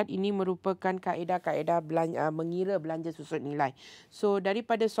kita lihat ini merupakan kaedah-kaedah mengira belanja susut nilai. So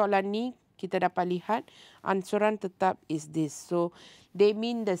daripada soalan ni kita dapat lihat ansuran tetap is this. So they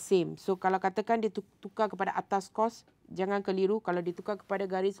mean the same. So kalau katakan dia tukar kepada atas kos, jangan keliru. Kalau ditukar kepada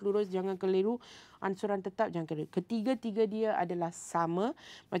garis lurus, jangan keliru. Ansuran tetap, jangan keliru. Ketiga-tiga dia adalah sama.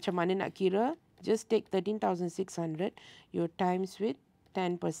 Macam mana nak kira? Just take 13,600. You times with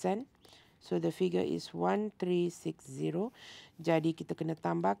 10%. So the figure is 1360. Jadi kita kena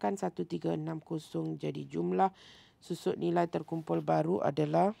tambahkan 1360. Jadi jumlah susut nilai terkumpul baru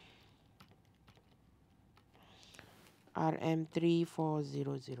adalah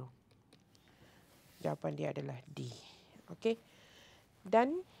RM3400. Jawapan dia adalah D. Okey.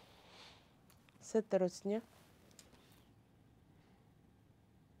 Dan seterusnya,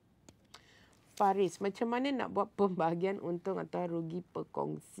 Faris, macam mana nak buat pembahagian untung atau rugi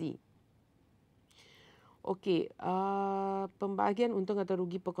perkongsi? Okey, pembahagian untung atau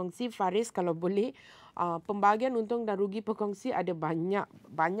rugi perkongsi, Faris, kalau boleh, pembahagian untung dan rugi perkongsi ada banyak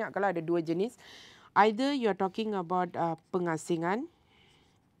kalau ada dua jenis. Either you are talking about pengasingan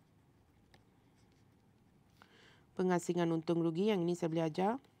untung rugi, yang ini saya boleh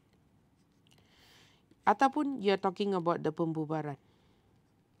ajar, ataupun you are talking about the pembubaran.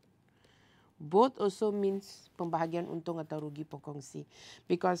 Both also means pembahagian untung atau rugi perkongsi.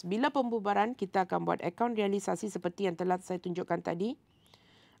 Because bila pembubaran, kita akan buat akaun realisasi seperti yang telah saya tunjukkan tadi.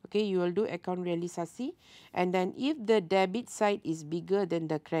 Okay, you will do account realisasi. And then if the debit side is bigger than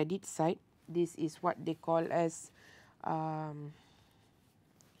the credit side, this is what they call as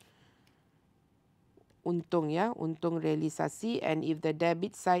untung, ya, untung realisasi. And if the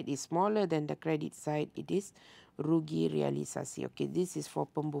debit side is smaller than the credit side, it is rugi realisasi. Okay, this is for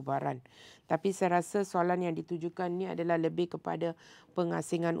pembubaran. Tapi saya rasa soalan yang ditujukan ni adalah lebih kepada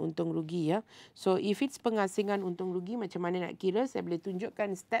pengasingan untung rugi, ya. So if it's pengasingan untung rugi, macam mana nak kira? Saya boleh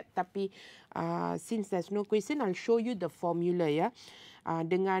tunjukkan step, tapi since there's no question, I'll show you the formula, ya,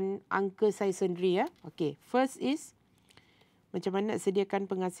 dengan angka saya sendiri, ya. Okay, first is macam mana nak sediakan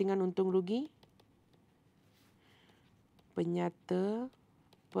pengasingan untung rugi? Penyata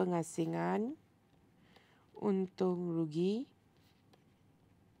pengasingan untung rugi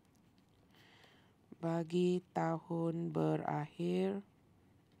bagi tahun berakhir.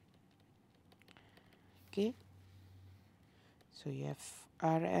 Okay. So you have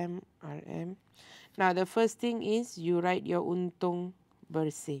RM. Now the first thing is you write your untung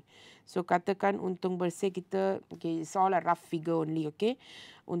bersih. So katakan untung bersih kita, okay, it's all a rough figure only, okay.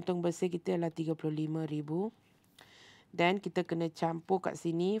 Untung bersih kita adalah 35,000. Then kita kena campur kat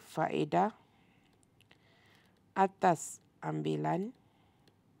sini faedah atas ambilan.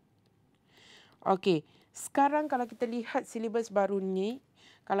 Okey, sekarang kalau kita lihat silibus baru ni,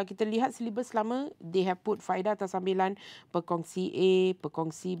 kalau kita lihat silibus lama, they have put faedah atas ambilan, perkongsi A,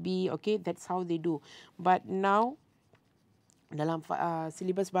 perkongsi B. Okay, that's how they do. But now, dalam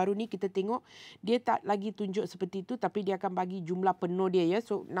silibus baru ni kita tengok dia tak lagi tunjuk seperti itu, tapi dia akan bagi jumlah penuh dia, ya.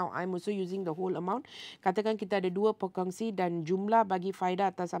 So now I'm also using the whole amount. Katakan kita ada dua perkongsi dan jumlah bagi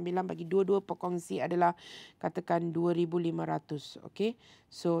faedah atas ambilan bagi dua-dua perkongsi adalah katakan 2,500. Okay,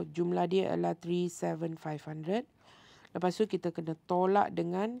 so jumlah dia adalah 37,500. Lepas tu kita kena tolak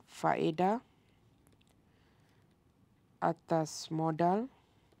dengan faedah atas modal.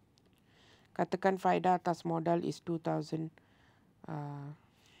 Katakan faedah atas modal is 2,000.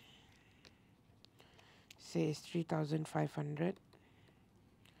 Say it's 3,500.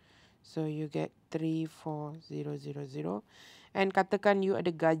 So you get 34,000. And katakan you ada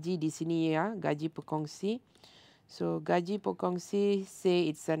gaji di sini, ya, gaji perkongsi. So gaji perkongsi,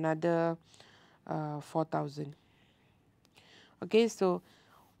 say it's another 4,000. Okay, so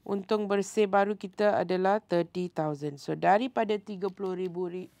untung bersih baru kita adalah 30,000. So daripada 30,000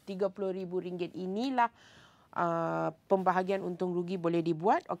 ringgit inilah pembahagian untung rugi boleh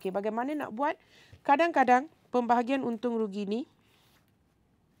dibuat. Okey, bagaimana nak buat? Kadang-kadang pembahagian untung rugi ni,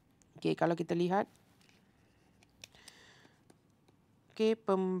 okey, kalau kita lihat, okey,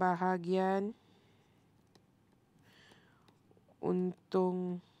 pembahagian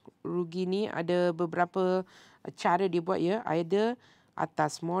untung rugi ni ada beberapa cara dibuat, ya. Either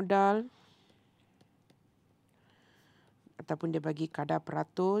atas modal ataupun dia bagi kadar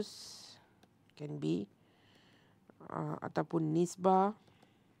peratus, can be, ataupun nisbah.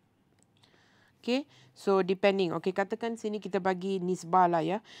 Okay, so depending. Okay, katakan sini kita bagi nisbah lah,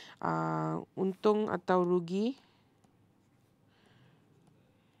 ya. Untung atau rugi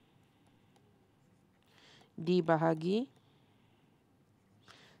dibahagi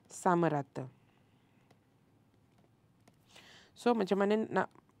sama rata. So macam mana nak,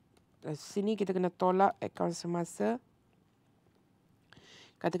 sini kita kena tolak akaun semasa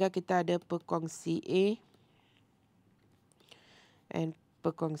Katakan kita ada perkongsi A and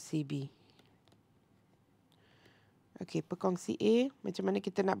perkongsi B. Okey, perkongsi A, macam mana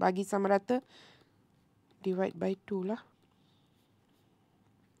kita nak bagi sama rata? Divide by 2 lah.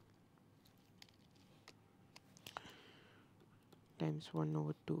 Times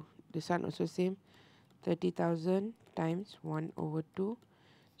 1/2. This one also same. 30,000 times 1/2.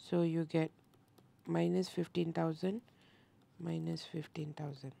 So you get minus 15,000 minus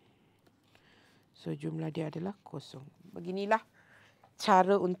 15,000. So jumlah dia adalah kosong. Beginilah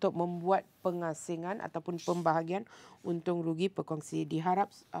cara untuk membuat pengasingan ataupun pembahagian untung rugi perkongsi.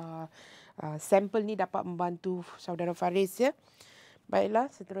 Diharap sampel ni dapat membantu saudara Faris ya. Baiklah,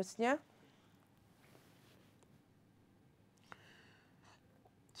 seterusnya.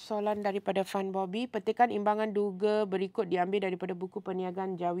 Soalan daripada Fan Bobby. Petikan imbangan duga berikut diambil daripada buku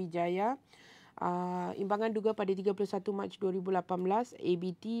perniagaan Jawijaya. Imbangan duga pada 31 Mac 2018,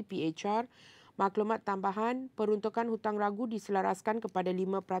 ABT, PHR. Maklumat tambahan, peruntukan hutang ragu diselaraskan kepada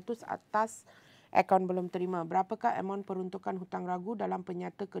 5% atas akaun belum terima. Berapakah amount peruntukan hutang ragu dalam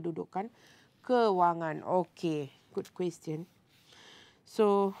penyata kedudukan kewangan? Okay, good question.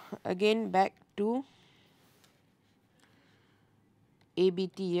 So, again back to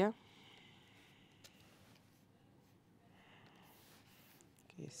ABT ya.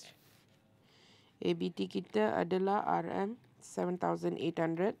 Yes. ABT kita adalah RM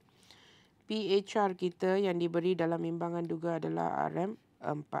 7,800. PHR kita yang diberi dalam imbangan duga adalah RM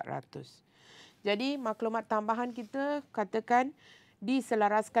 400. Jadi maklumat tambahan kita katakan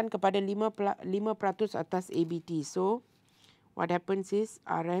diselaraskan kepada 5% atas ABT. So what happens is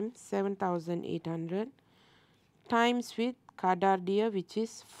RM 7,800 times with kadar dia which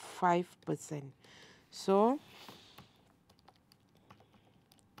is 5%. So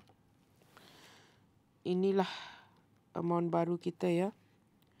inilah amount baru kita ya.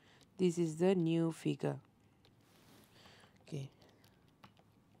 This is the new figure. Okay.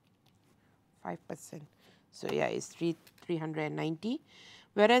 5%. So yeah, it's 390.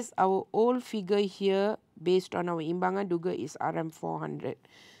 Whereas our old figure here based on our imbangan duga is RM 400.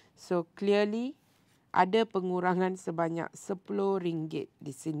 So clearly ada pengurangan sebanyak RM10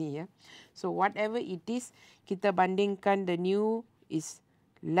 di sini ya. So whatever it is, kita bandingkan the new is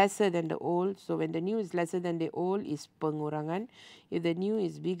lesser than the old. So when the new is lesser than the old is pengurangan. If the new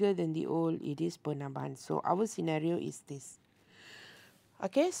is bigger than the old, it is penambahan. So our scenario is this.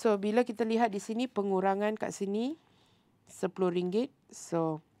 Okay, so bila kita lihat di sini pengurangan kat sini RM10.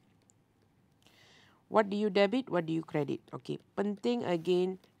 So what do you debit, what do you credit? Okay, penting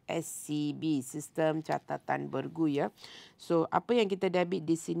again SCB, sistem catatan bergu ya. So apa yang kita debit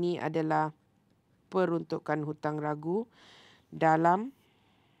di sini adalah peruntukan hutang ragu dalam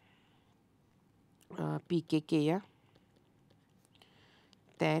PKK ya.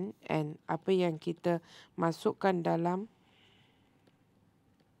 10 and apa yang kita masukkan dalam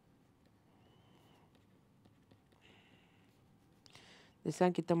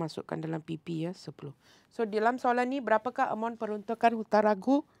Desain kita masukkan dalam PP ya 10. So dalam soalan ni berapakah amount peruntukan hutang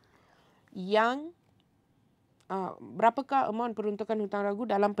ragu yang berapakah amount peruntukan hutang ragu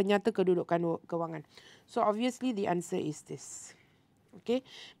dalam penyata kedudukan kewangan? So obviously the answer is this. Okay,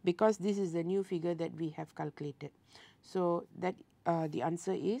 because this is the new figure that we have calculated. So that the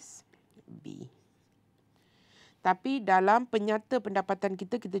answer is B. Tapi dalam penyata pendapatan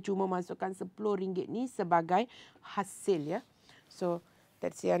kita cuma masukkan RM10 ni sebagai hasil ya. So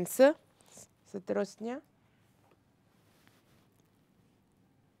that's the answer. Seterusnya.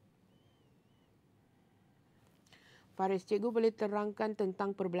 Faris, cikgu boleh terangkan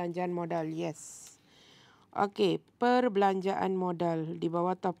tentang perbelanjaan modal? Yes. Okey, perbelanjaan modal di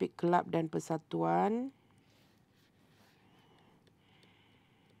bawah topik kelab dan persatuan.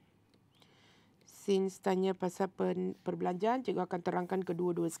 Since tanya pasal perbelanjaan, cikgu akan terangkan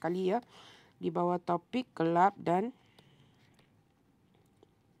kedua-dua sekali ya. Di bawah topik kelab dan...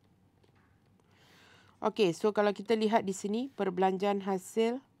 Okey, so kalau kita lihat di sini, perbelanjaan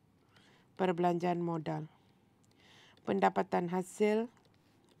hasil, perbelanjaan modal. Pendapatan hasil,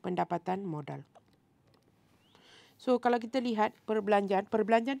 pendapatan modal. So kalau kita lihat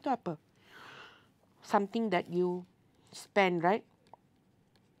perbelanjaan tu apa? Something that you spend, right?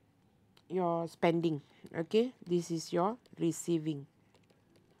 Your spending. Okay, this is your receiving.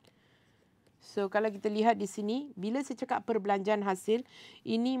 So kalau kita lihat di sini, bila saya cakap perbelanjaan hasil,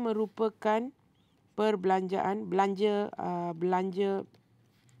 ini merupakan perbelanjaan belanja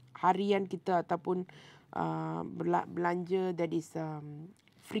harian kita ataupun belanja that is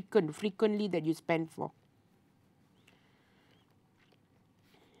frequently that you spend for.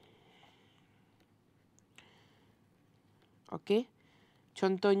 Okay.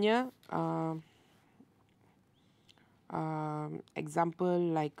 Contohnya,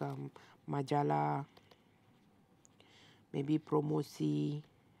 example like majalah, maybe promosi,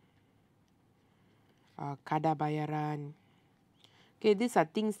 kadar bayaran. Okay, these are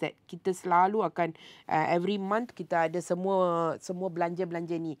things that kita selalu akan every month kita ada semua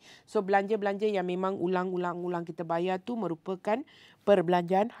belanja-belanja ni. So belanja-belanja yang memang ulang-ulang kita bayar tu merupakan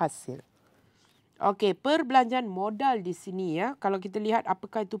perbelanjaan hasil. Okey, perbelanjaan modal di sini ya. Kalau kita lihat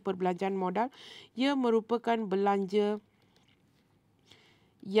apakah itu perbelanjaan modal, ia merupakan belanja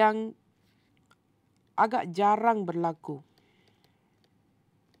yang agak jarang berlaku.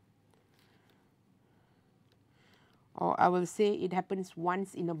 Or I will say it happens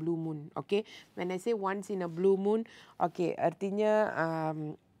once in a blue moon. Okay, when I say once in a blue moon, okay, artinya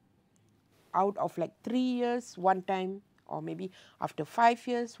out of like 3 years one time, or maybe after 5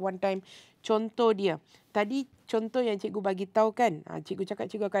 years one time. Contoh dia, tadi contoh yang cikgu bagi tahu kan, cikgu cakap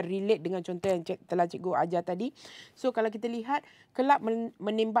cikgu akan relate dengan contoh yang telah cikgu ajar tadi. So kalau kita lihat kelab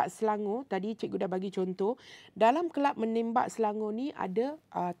menembak selangor, tadi cikgu dah bagi contoh. Dalam kelab menembak selangor ni ada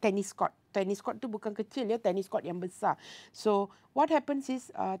tennis court. Tennis court tu bukan kecil ya, tennis court yang besar. So what happens is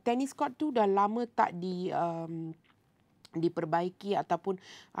tennis court tu dah lama tak diperbaiki ataupun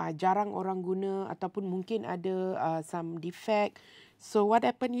jarang orang guna, ataupun mungkin ada some defect. So what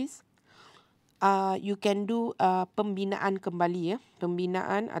happen is you can do pembinaan kembali ya,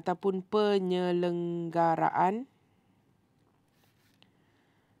 pembinaan ataupun penyelenggaraan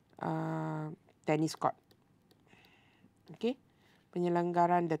tennis court. Okay,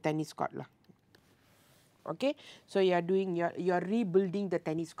 penyelenggaraan the tennis court lah. Okay, so you are rebuilding the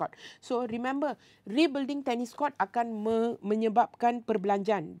tennis court. So remember, rebuilding tennis court akan menyebabkan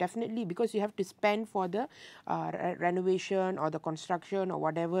perbelanjaan, definitely, because you have to spend for the renovation or the construction or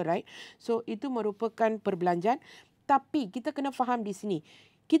whatever, right? So itu merupakan perbelanjaan. Tapi kita kena faham di sini,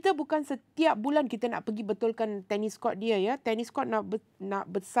 kita bukan setiap bulan kita nak pergi betulkan tennis court dia ya. Tennis court nak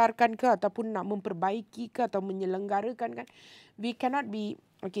besarkan ke ataupun nak memperbaiki ke atau menyelenggarakan kan. We cannot be,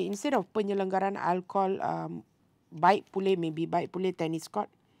 okay, instead of penyelenggaraan I'll call baik pulih, maybe baik pulih tennis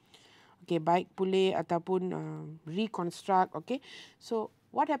court. Okay, baik pulih ataupun reconstruct, okay. So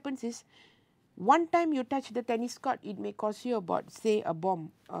what happens is, one time you touch the tennis court, it may cost you about, say, a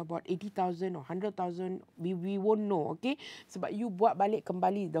bomb, about 80,000 or 100,000. We won't know, okay? Sebab you buat balik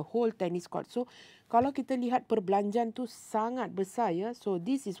kembali the whole tennis court. So, kalau kita lihat perbelanjaan tu sangat besar ya. So,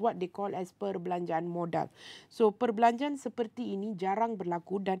 this is what they call as perbelanjaan modal. So, perbelanjaan seperti ini jarang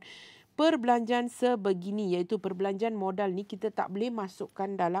berlaku, dan perbelanjaan sebegini, iaitu perbelanjaan modal ni, kita tak boleh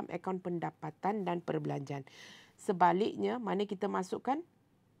masukkan dalam akaun pendapatan dan perbelanjaan. Sebaliknya, mana kita masukkan?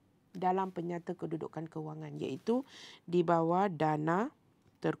 Dalam penyata kedudukan kewangan, iaitu di bawah dana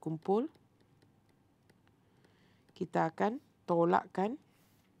terkumpul. Kita akan tolakkan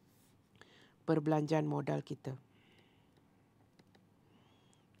perbelanjaan modal kita.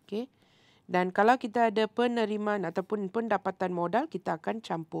 Okey. Dan kalau kita ada penerimaan ataupun pendapatan modal, kita akan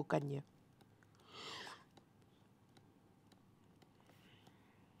campurkannya.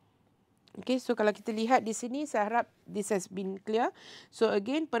 Okay, so kalau kita lihat di sini, saya harap this has been clear. So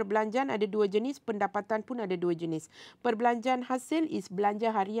again, perbelanjaan ada dua jenis, pendapatan pun ada dua jenis. Perbelanjaan hasil is belanja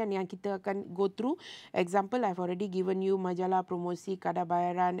harian yang kita akan go through. Example, I've already given you majalah, promosi, kadar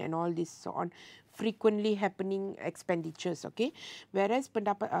bayaran and all this so on. Frequently happening expenditures, okay. Whereas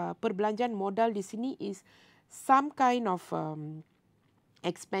perbelanjaan modal di sini is some kind of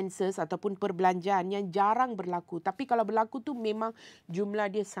expenses ataupun perbelanjaan yang jarang berlaku. Tapi kalau berlaku tu memang jumlah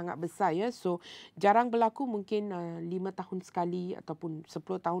dia sangat besar ya. So jarang berlaku mungkin 5 tahun sekali ataupun 10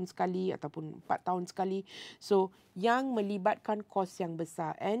 tahun sekali ataupun 4 tahun sekali. So yang melibatkan kos yang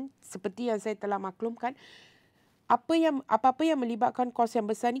besar. And seperti yang saya telah maklumkan, apa-apa yang melibatkan kos yang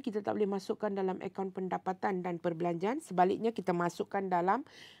besar ni kita tak boleh masukkan dalam akaun pendapatan dan perbelanjaan. Sebaliknya kita masukkan dalam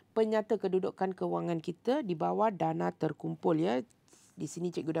penyata kedudukan kewangan kita di bawah dana terkumpul ya. Di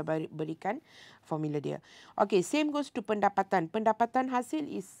sini cikgu dah berikan formula dia. Okay, same goes to pendapatan. Pendapatan hasil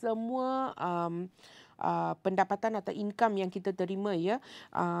is semua pendapatan atau income yang kita terima ya,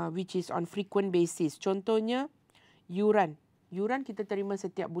 which is on frequent basis. Contohnya yuran. Yuran kita terima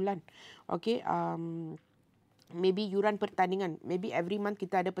setiap bulan. Okay, maybe yuran pertandingan. Maybe every month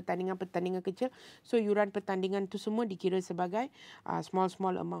kita ada pertandingan-pertandingan kecil. So yuran pertandingan tu semua dikira sebagai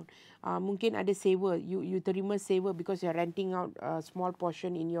small amount. Mungkin ada sewa. You terima sewa because you're renting out a small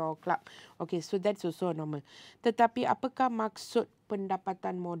portion in your club. Okay, so that's also normal. Tetapi apakah maksud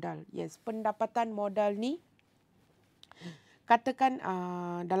pendapatan modal? Yes, pendapatan modal ni, katakan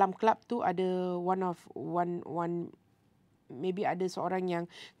dalam club tu ada one maybe ada seorang yang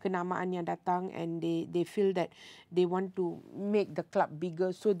kenamaan yang datang and they feel that they want to make the club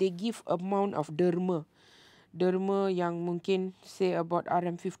bigger, so they give amount of derma yang mungkin say about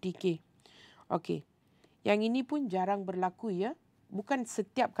RM50K. Okay, yang ini pun jarang berlaku ya. Bukan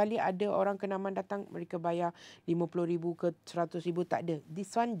setiap kali ada orang kenamaan datang mereka bayar 50,000 ke 100,000, tak ada.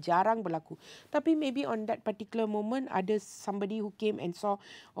 This one jarang berlaku. Tapi maybe on that particular moment ada somebody who came and saw,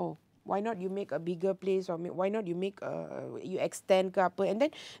 oh, why not you make a bigger place, or why not you make you extend ke apa, and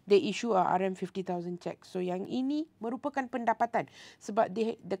then they issue a RM50,000 check. So yang ini merupakan pendapatan sebab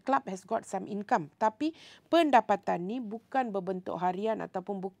the club has got some income. Tapi pendapatan ni bukan berbentuk harian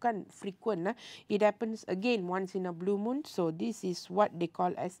ataupun bukan frequent. It happens again once in a blue moon. So this is what they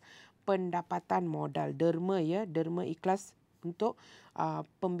call as pendapatan modal, derma ya, derma ikhlas untuk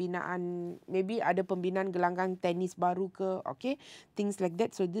pembinaan, maybe ada pembinaan gelanggang tenis baru ke, okay, things like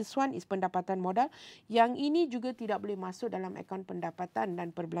that. So this one is pendapatan modal. Yang ini juga tidak boleh masuk dalam akaun pendapatan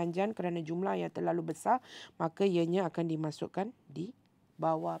dan perbelanjaan kerana jumlah yang terlalu besar, maka ianya akan dimasukkan di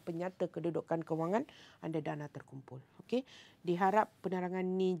bawah penyata kedudukan kewangan anda dana terkumpul. Okay, diharap penerangan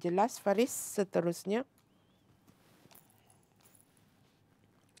ni jelas, Faris. Seterusnya,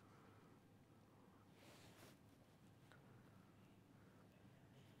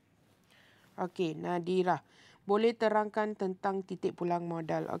 okey, Nadira, boleh terangkan tentang titik pulang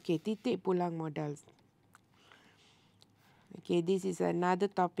modal. Okey, titik pulang modal. Okey, this is another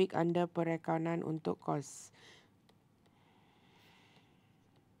topic under perakaunan untuk kos.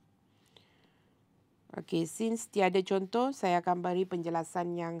 Okey, since tiada contoh, saya akan beri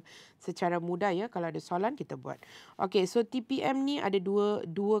penjelasan yang secara mudah ya. Kalau ada soalan, kita buat. Okey, so TPM ni ada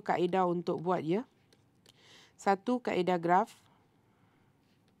dua kaedah untuk buat ya. Satu, kaedah graf.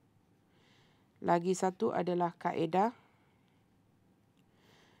 Lagi satu adalah kaedah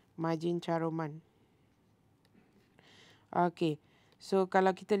margin caruman. Okay, so kalau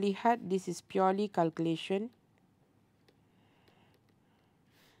kita lihat, this is purely calculation.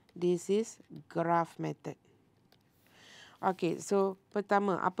 This is graph method. Okay, so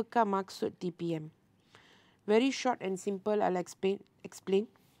pertama, apakah maksud TPM? Very short and simple, I'll explain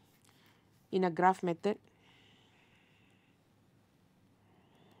in a graph method.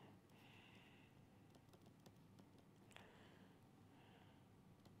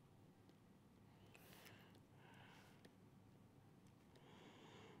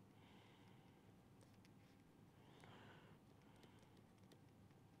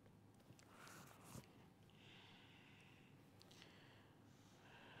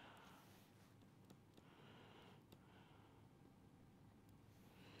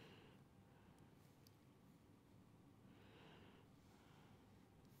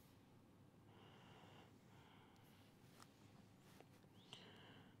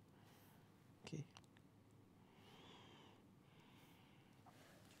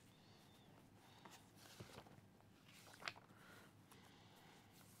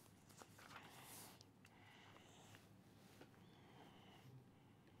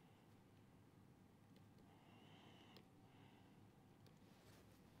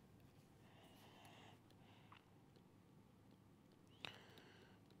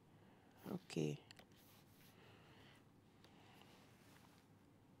 Okay.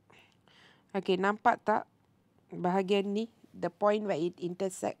 Okay, nampak tak bahagian ni? The point where it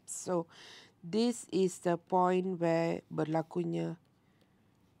intersects. So, this is the point where berlakunya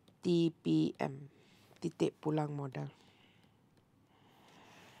TPM, titik pulang modal.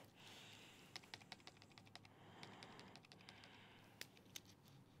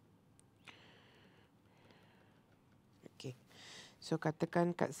 Okay. So,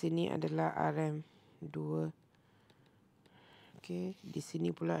 katakan kat sini adalah RM2. Okay, di sini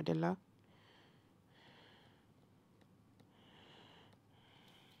pula adalah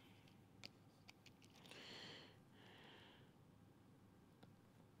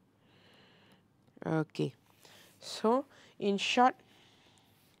okay. So, in short,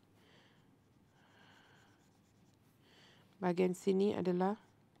 bahagian sini adalah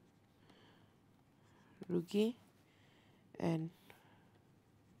rugi and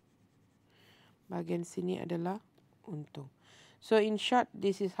bahagian sini adalah untung. So, in short,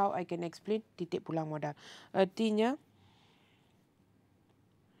 this is how I can explain titik pulang modal. Artinya,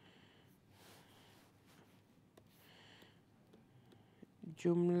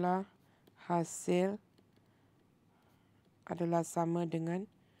 jumlah hasil adalah sama dengan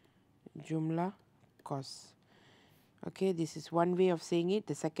jumlah kos. Okay, this is one way of saying it.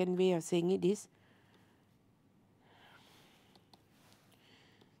 The second way of saying it is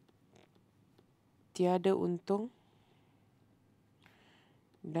tiada untung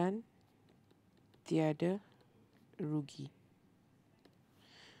dan tiada rugi.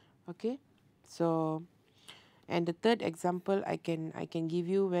 Okay, so and the third example I can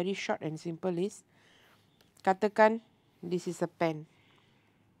give you very short and simple is, katakan this is a pen.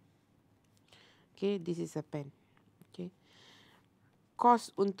 Okay, this is a pen. Okay,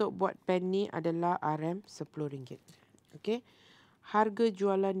 kos untuk buat pen ni adalah RM10. Okay, harga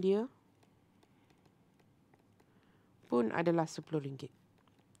jualan dia pun adalah RM10.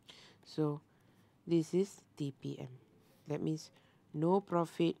 So this is TPM. That means no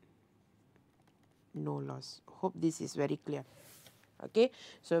profit, no loss. Hope this is very clear. Okay,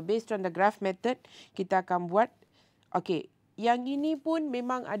 so based on the graph method, kita akan buat. Okay, yang ini pun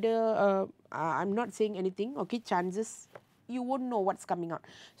memang ada, I'm not saying anything. Okay, chances you won't know what's coming out.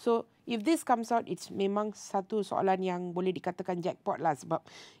 So if this comes out, it's memang satu soalan yang boleh dikatakan jackpot lah, sebab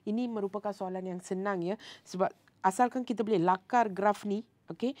ini merupakan soalan yang senang ya. Sebab asalkan kita boleh lakar graf ni,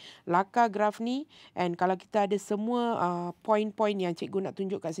 okay, lakar graf ni, and kalau kita ada semua point-point yang cikgu nak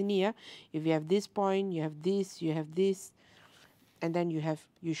tunjuk kat sini ya. If you have this point, you have this, you have this, and then you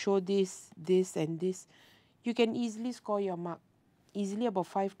show this, this and this, you can easily score your mark. Easily about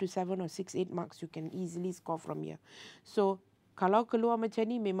 5 to 7 or 6, 8 marks you can easily score from here. So kalau keluar macam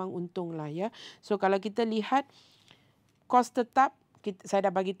ni memang untung lah ya. So kalau kita lihat kos tetap, saya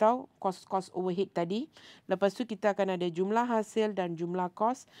dah bagi tahu kos overhead tadi. Lepas tu kita akan ada jumlah hasil dan jumlah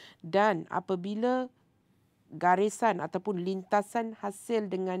kos, dan apabila garisan ataupun lintasan hasil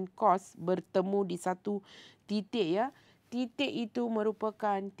dengan kos bertemu di satu titik ya, titik itu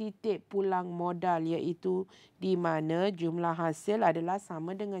merupakan titik pulang modal, iaitu di mana jumlah hasil adalah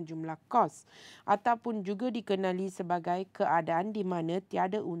sama dengan jumlah kos, ataupun juga dikenali sebagai keadaan di mana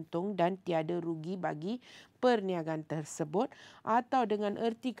tiada untung dan tiada rugi bagi perniagaan tersebut. Atau dengan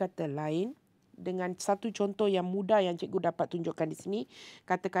erti kata lain, dengan satu contoh yang mudah yang cikgu dapat tunjukkan di sini,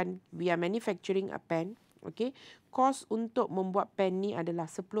 katakan we are manufacturing a pen. Okay, kos untuk membuat pen ni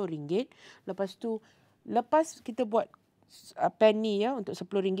adalah RM10. Lepas tu, lepas kita buat pen ni ya, untuk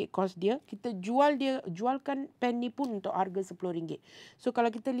RM10 kos dia, kita jualkan pen ni pun untuk harga RM10. So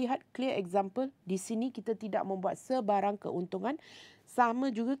kalau kita lihat clear example, di sini kita tidak membuat sebarang keuntungan, sama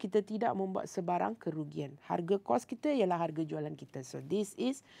juga kita tidak membuat sebarang kerugian. Harga kos kita ialah harga jualan kita. So this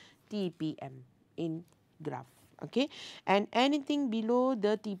is TPM in graph. Okay, and anything below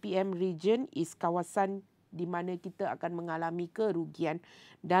the TPM region is kawasan di mana kita akan mengalami kerugian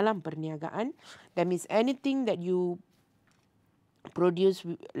dalam perniagaan. That means anything that you produce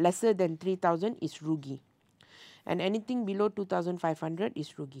lesser than 3,000 is rugi. And anything below 2,500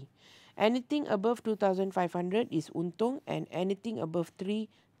 is rugi. Anything above 2,500 is untung, and anything above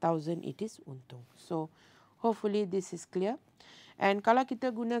 3,000 it is untung. So hopefully this is clear. And kalau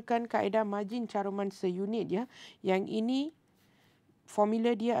kita gunakan kaedah margin caruman seunit ya, yang ini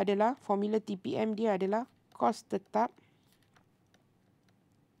formula dia adalah, formula TPM dia adalah kos tetap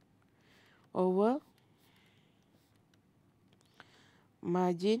over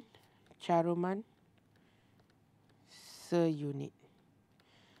margin caruman seunit.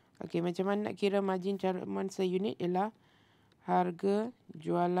 Okey, macam mana nak kira margin caruman seunit? Ialah harga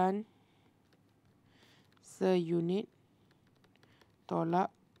jualan seunit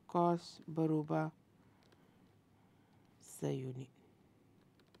tolak kos berubah seunit.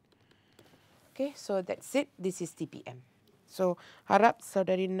 Okay, so that's it. This is TPM. So, harap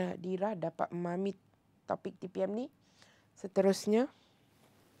saudari Nadira dapat memahami topik TPM ni. Seterusnya,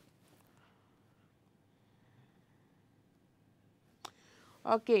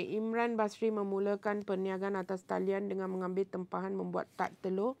 okey, Imran Basri memulakan perniagaan atas talian dengan mengambil tempahan membuat tart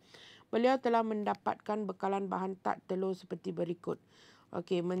telur. Beliau telah mendapatkan bekalan bahan tart telur seperti berikut.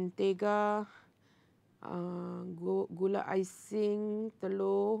 Okey, mentega, gula icing,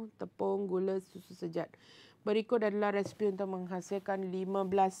 telur, tepung, gula, susu sejat. Berikut adalah resipi untuk menghasilkan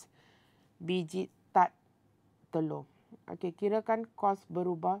 15 biji tart telur. Okey, kirakan kos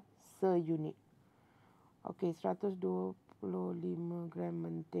berubah seunit. Okey, 125 gram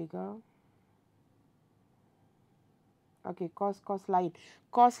mentega. Okey, kos-kos lain.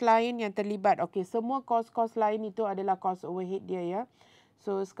 Kos lain yang terlibat. Okey, semua kos-kos lain itu adalah kos overhead dia ya.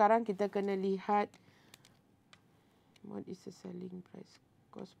 So, sekarang kita kena lihat what is the selling price?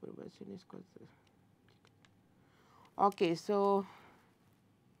 Cost per version is cost. Okay, so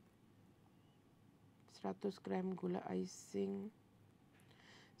 100 gram gula icing.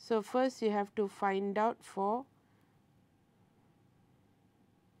 So first you have to find out for,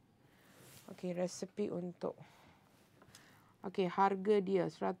 okay, resipi untuk, okay, harga dia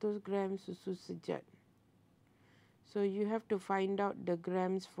 100 gram susu sejat. So you have to find out the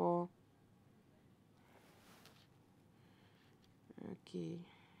grams for, okay,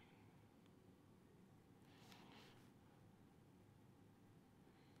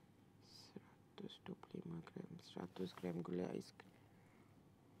 125 gram, 100 gram gula ais krim.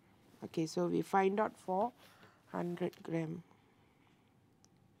 Okay, so we find out for 100 gram.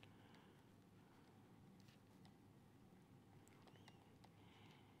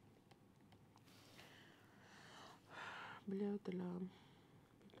 Beliau telah,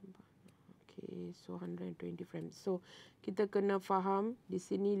 okay, so 120 frames. So kita kena faham di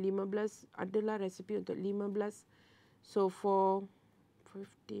sini 15 adalah resipi untuk 15. So for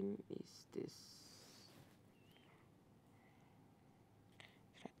 15 is this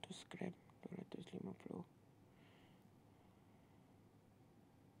 100 gram 250.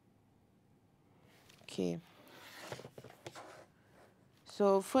 Okay.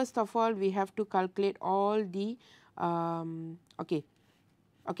 So first of all we have to calculate all the okay.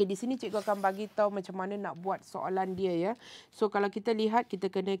 Okey, di sini cikgu akan bagi tahu macam mana nak buat soalan dia ya. So kalau kita lihat, kita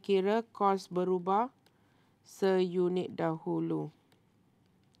kena kira kos berubah seunit dahulu.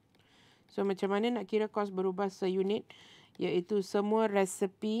 So macam mana nak kira kos berubah seunit? Iaitu semua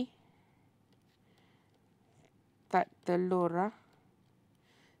resepi tat telur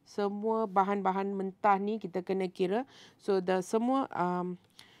semua bahan-bahan mentah ni kita kena kira. So semua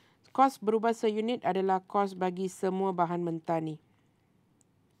kos berubah seunit adalah kos bagi semua bahan mentah ni.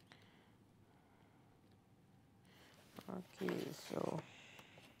 Okay, so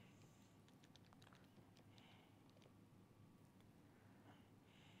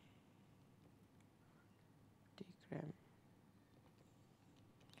gram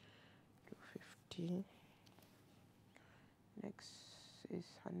 250. Next is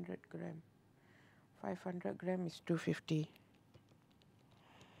 100 gram. 500 gram is 250.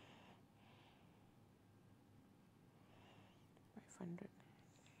 500.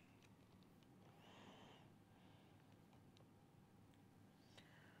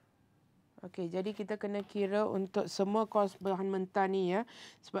 Okey, jadi kita kena kira untuk semua kos bahan mentah ni ya.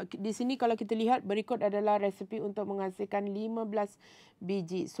 Sebab di sini kalau kita lihat berikut adalah resepi untuk menghasilkan 15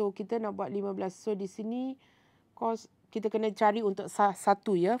 biji. So kita nak buat 15. So di sini kos kita kena cari untuk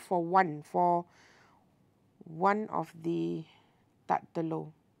satu ya, for one of the tat telur.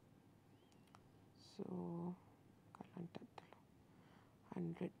 So kalau tat telur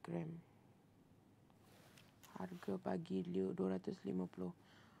 100 gram. Harga bagi liu 250.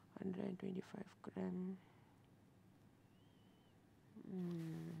 125 gram.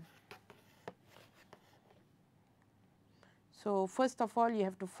 So first of all you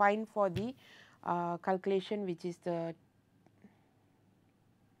have to find for the calculation, which is the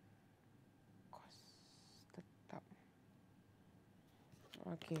cost tetap.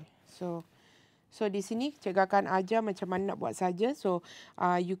 Okay, so di sini cikgu akan ajar macam mana nak buat saja. So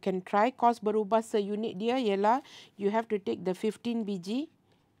you can try. Kos berubah seunit dia ialah you have to take the 15 biji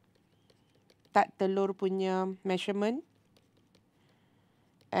tat telur punya measurement,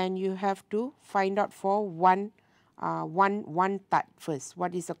 and you have to find out for one tat first.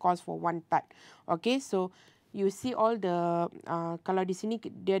 What is the cost for one tat? Okay, so you see all the kalau di sini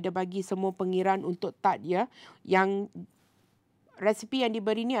dia ada bagi semua pengiraan untuk tat ya. Yang resipi yang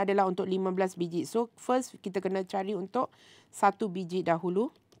diberi ni adalah untuk 15 biji. So first kita kena cari untuk 1 biji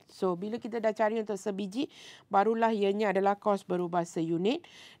dahulu. So bila kita dah cari untuk sebiji, barulah ianya adalah kos berubah seunit.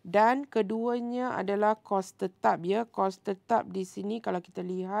 Dan keduanya adalah kos tetap ya. Kos tetap di sini kalau kita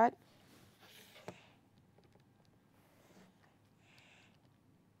lihat,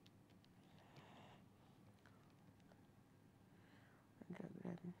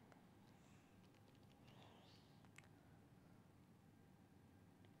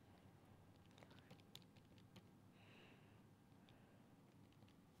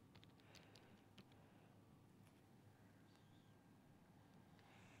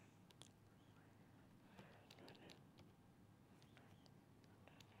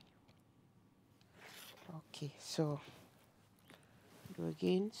 okay, so do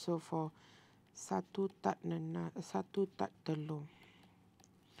again. So for satu tat telur.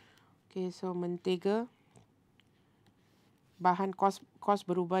 Okay, so mentega, bahan kos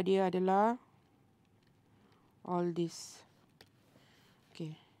berubah dia adalah all this.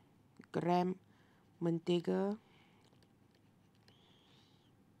 Okay, gram mentega,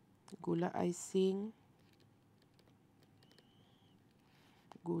 gula icing,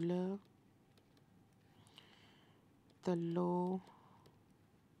 gula, telur,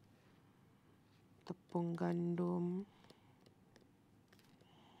 tepung gandum,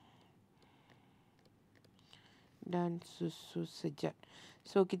 dan susu sejat.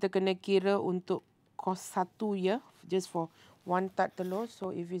 So kita kena kira untuk kos satu ya, just for one tat telur.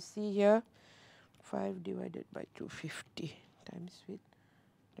 So if you see here, 5 divided by 250 times with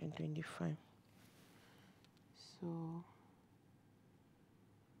 1025. So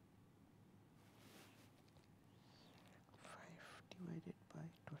divided by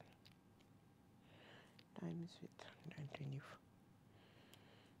 12 times with 124.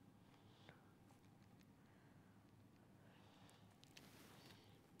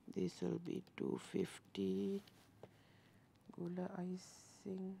 This will be 250 gula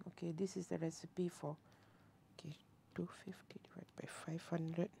icing. Okay, this is the recipe for, okay, 250 divided by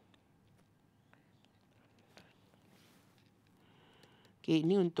 500. Okay,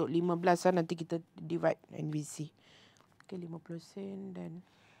 ini untuk 15 lah, nanti kita divide and we see. Okay, 50 sen dan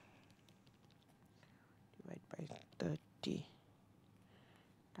divide by 30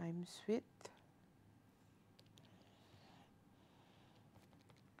 times with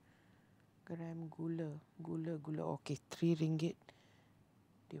gram gula. Okay, RM3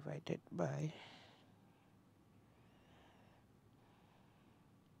 divided by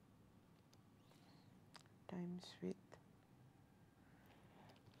times with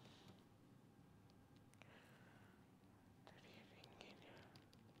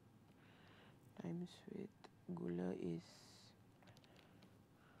RM3 times with gula is,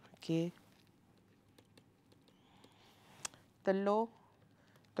 okay, telur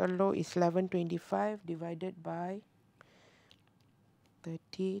is 11.25 divided by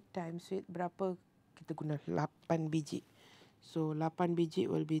 30 times with berapa? Kita guna 8 biji. So 8 biji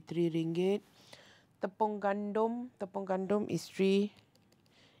will be RM3. Tepung gandum is 3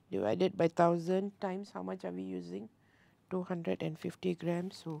 divided by 1000 times how much are we using? 250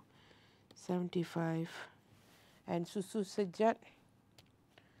 grams, so 75. And susu sejat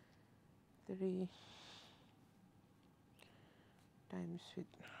 3 times with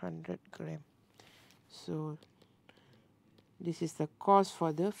 100 gram. So this is the cost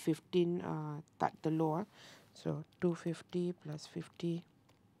for the 15 tak telur. So 250 plus 50.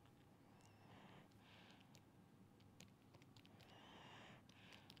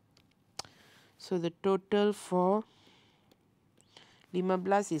 So the total for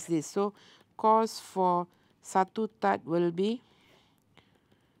 15 is this. So cost for satu tat will be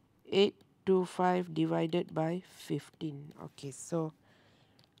 825 divided by 15. Okay, so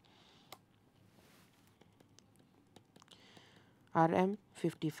RM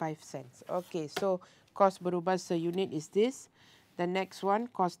 55 cents. Okay, so cost berubah seunit is this. The next one,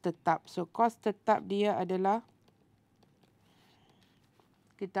 cost tetap. So cost tetap dia adalah,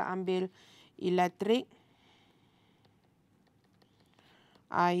 kita ambil elektrik,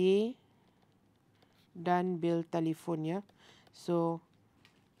 air dan bil telefon ya. So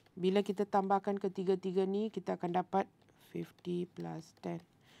bila kita tambahkan ketiga-tiga ni, kita akan dapat 50 plus 10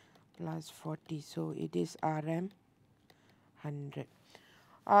 plus 40. So it is RM 100.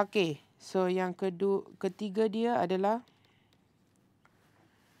 Okay, so yang ketiga dia adalah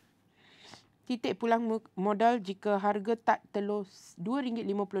titik pulang modal jika harga tak telur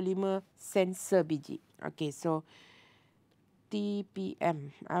RM2.55 sebiji. Okay, so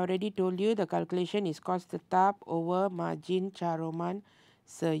TPM. I already told you the calculation is cost tetap over margin caruman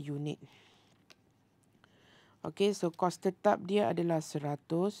seunit. Okay, so cost tetap dia adalah 100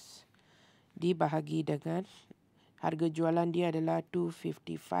 dibahagi dengan harga jualan dia adalah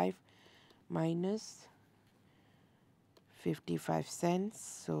 255 minus 55 cents.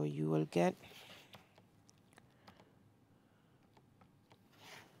 So you will get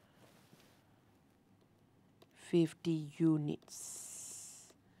 50 units.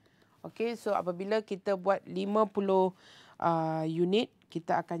 Okay, so apabila kita buat 50 unit,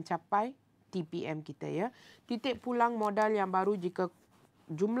 kita akan capai TPM kita ya. Titik pulang modal yang baru jika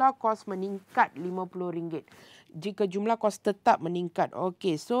jumlah kos meningkat RM50. Jika jumlah kos tetap meningkat.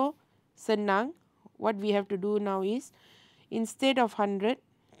 Okay, so senang. What we have to do now is, instead of 100,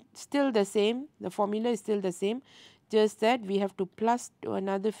 still the same. The formula is still the same. Just that we have to plus to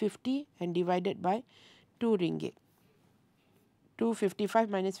another 50 and divided by RM2.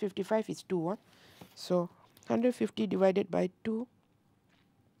 255 minus 55 is 2. So 150 divided by 2.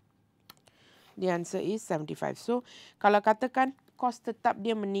 The answer is 75. So kalau katakan kos tetap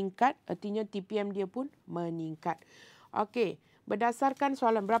dia meningkat, artinya TPM dia pun meningkat. Okey, berdasarkan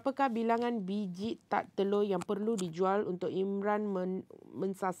soalan, berapakah bilangan biji tak telur yang perlu dijual untuk Imran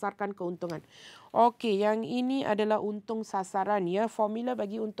mensasarkan keuntungan? Okey, yang ini adalah untung sasaran ya. Formula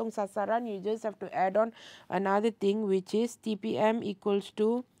bagi untung sasaran, you just have to add on another thing which is TPM equals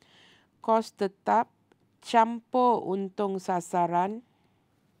to kos tetap campur untung sasaran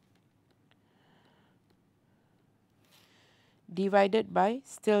divided by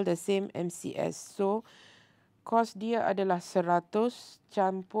still the same MCS. So kos dia adalah 100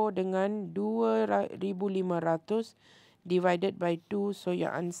 campur dengan 2,500 divided by 2. So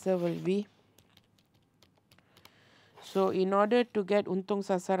your answer will be, so in order to get untung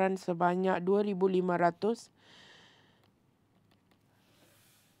sasaran sebanyak 2,500,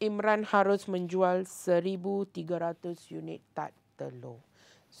 Imran harus menjual 1,300 unit tart telur.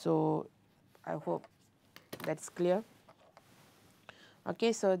 So, I hope that's clear.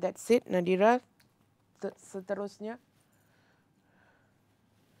 Okay, so that's it, Nadira. Seterusnya.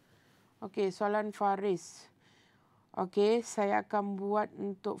 Okay, soalan Faris. Okay, saya akan buat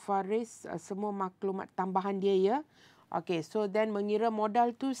untuk Faris semua maklumat tambahan dia ya. Okay, so then mengira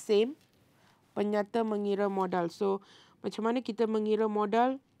modal tu same. Penyata mengira modal. So, macam mana kita mengira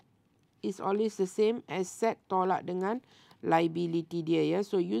modal is always the same. Asset tolak dengan liability dia ya.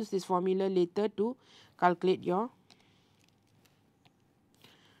 So, use this formula later to calculate your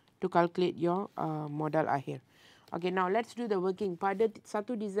modal akhir. Okay, now let's do the working. Pada 1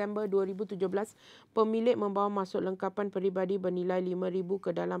 Disember 2017, pemilik membawa masuk lengkapan peribadi bernilai RM5,000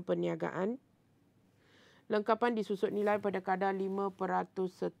 ke dalam perniagaan. Lengkapan disusut nilai pada kadar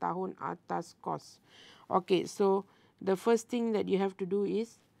 5% setahun atas kos. Okay, so the first thing that you have to do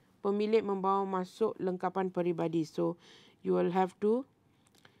is pemilik membawa masuk lengkapan peribadi. So, you will have to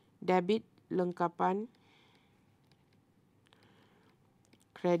debit lengkapan,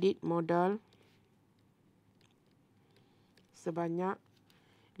 kredit modal sebanyak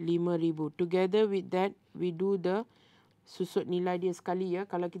RM5,000. Together with that, we do the susut nilai dia sekali ya.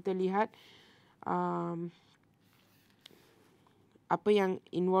 Kalau kita lihat apa yang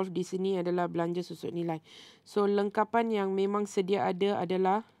involved di sini adalah belanja susut nilai. So, lengkapan yang memang sedia ada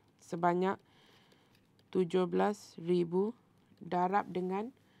adalah sebanyak RM17,000 darab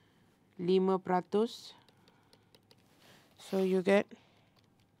dengan 5%. So, you get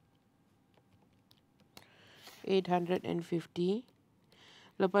 850.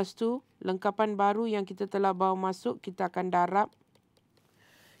 Lepas tu, lengkapan baru yang kita telah bawa masuk, kita akan darab.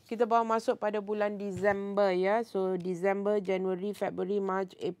 Kita bawa masuk pada bulan Disember ya. So, Disember, January, February,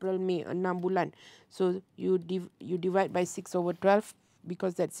 March, April, May. 6 bulan. So, you divide by 6/12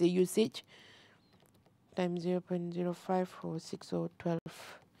 because that's the usage. Times 0.05 for 6/12.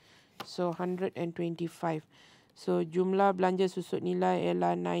 So, 125. So, jumlah belanja susut nilai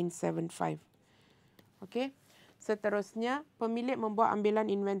ialah 975. Okay. Seterusnya, pemilik membuat ambilan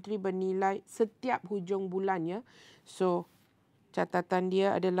inventory bernilai setiap hujung bulan ya. So, catatan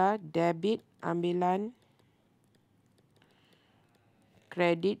dia adalah debit ambilan,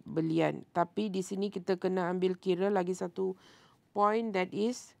 kredit belian. Tapi di sini kita kena ambil kira lagi satu point, that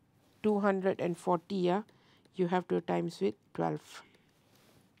is 240 ya. You have to times with 12.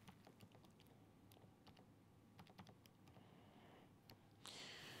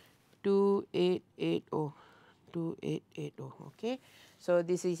 $2,880. Okay. So,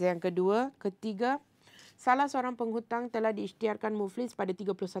 this is yang kedua. Ketiga, salah seorang penghutang telah diisytiharkan muflis pada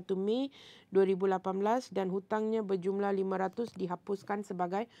 31 Mei 2018 dan hutangnya berjumlah 500 dihapuskan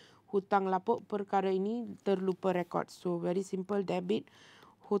sebagai hutang lapuk. Perkara ini terlupa rekod. So, very simple, debit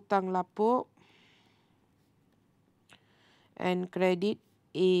hutang lapuk and credit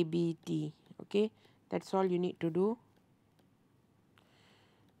ABT. Okay. That's all you need to do.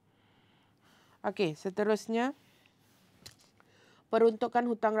 Okay, seterusnya. Peruntukan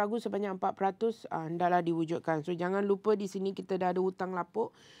hutang ragu sebanyak 4% hendaklah diwujudkan. So, jangan lupa di sini kita dah ada hutang lapuk.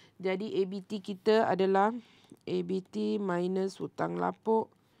 Jadi, ABT kita adalah ABT minus hutang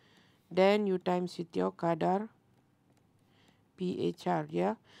lapuk. Then, you times with your kadar PHR,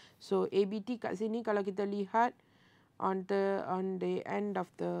 ya. So, ABT kat sini kalau kita lihat on the end of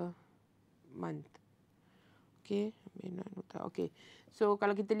the month. Okay. Okay. So,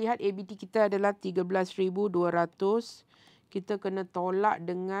 kalau kita lihat ABT kita adalah 13,200. Kita kena tolak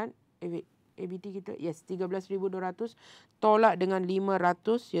dengan ABT kita, yes, 13,200 tolak dengan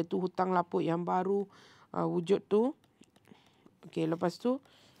 500 iaitu hutang lapuk yang baru wujud tu. Okey, lepas tu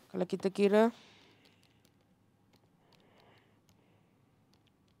kalau kita kira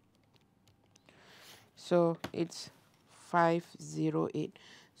so it's 508.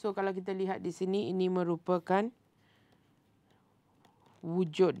 So kalau kita lihat di sini ini merupakan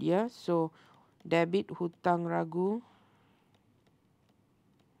wujud ya. So debit hutang ragu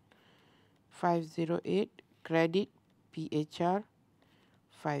 508, kredit PHR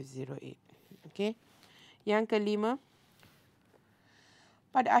 508. Okey. Yang kelima,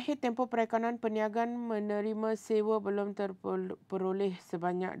 pada akhir tempoh perakaunan, perniagaan menerima sewa belum terperoleh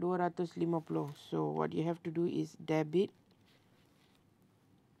sebanyak 250. So what you have to do is debit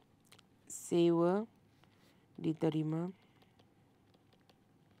sewa diterima,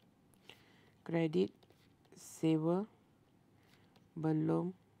 kredit sewa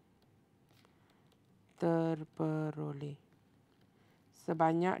belum terperoleh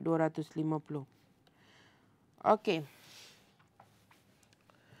sebanyak 250. Okey.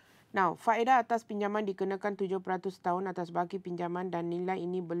 Now, faedah atas pinjaman dikenakan 7% tahun atas baki pinjaman dan nilai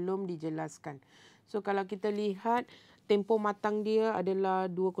ini belum dijelaskan. So, kalau kita lihat tempoh matang dia adalah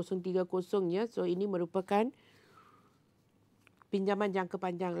 2030 ya. So, ini merupakan pinjaman jangka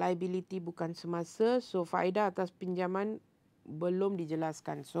panjang, liability bukan semasa. So, faedah atas pinjaman belum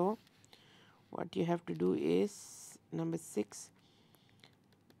dijelaskan. So, what you have to do is number 6,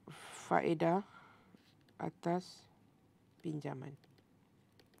 faedah atas pinjaman.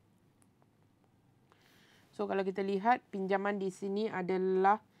 So, kalau kita lihat pinjaman di sini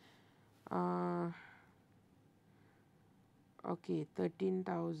adalah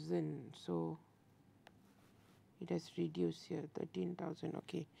 13,000. So, it has reduced here, 13,000.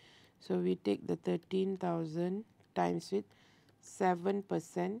 Okay. So, we take the 13,000 times with 7%.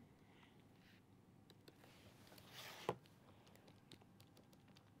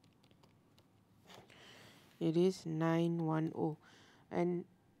 It is 910. And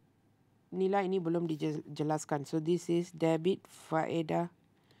nilai ini belum dijelaskan. So, this is debit faedah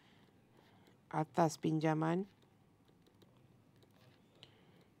atas pinjaman.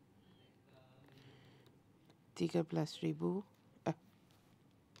 RM13,000.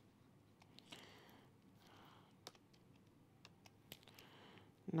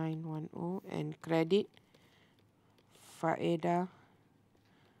 910 and credit faedah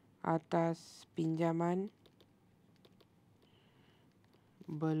atas pinjaman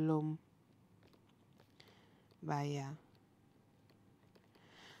belum bayar.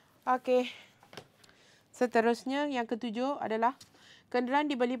 Okey. Seterusnya yang ketujuh adalah kenderaan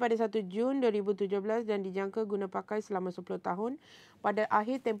dibeli pada 1 Jun 2017 dan dijangka guna pakai selama 10 tahun. Pada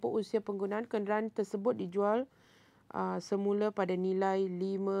akhir tempoh usia penggunaan, kenderaan tersebut dijual semula pada nilai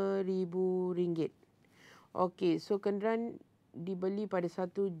RM5,000. Okey, so kenderaan dibeli pada 1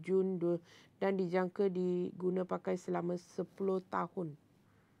 Jun dan dijangka diguna pakai selama 10 tahun.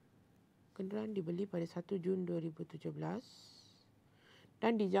 Kenderaan dibeli pada 1 Jun 2017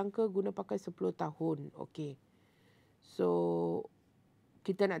 dan dijangka guna pakai 10 tahun. Okey. So,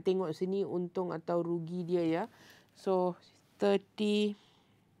 kita nak tengok sini untung atau rugi dia ya. So, 30.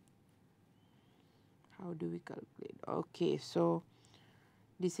 How do we calculate? Okay, so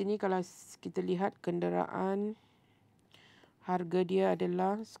di sini kalau kita lihat kenderaan, harga dia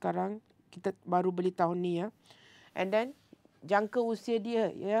adalah sekarang kita baru beli tahun ni ya. And then jangka usia dia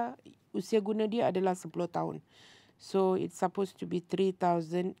ya, usia guna dia adalah 10 tahun. So it's supposed to be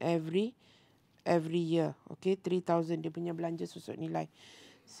 3,000 every year. Okay, 3,000 dia punya belanja susut nilai.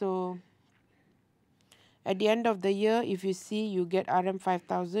 So at the end of the year, if you see you get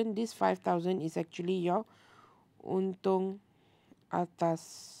RM5,000, this 5,000 is actually your untung atas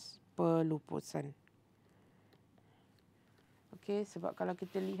pelupusan. Okay, sebab kalau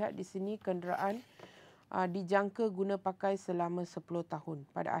kita lihat di sini kenderaan dijangka guna pakai selama 10 tahun.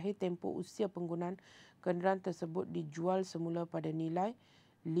 Pada akhir tempoh usia penggunaan, kenderaan tersebut dijual semula pada nilai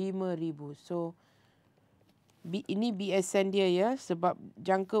RM5,000. So ini BSN dia ya, sebab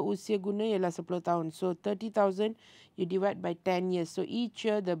jangka usia guna ialah 10 tahun. So 30,000 you divide by 10 years. So each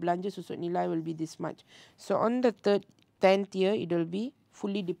year the belanja susut nilai will be this much. So on the 10th year it will be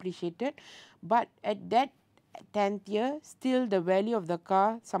fully depreciated. But at that 10th year, still the value of the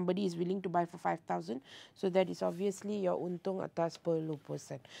car somebody is willing to buy for 5,000. So that is obviously your untung atas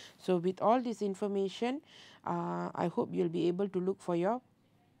pelupusan. So with all this information, I hope you'll be able to look for your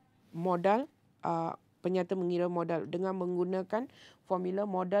modal, penyata mengira modal dengan menggunakan formula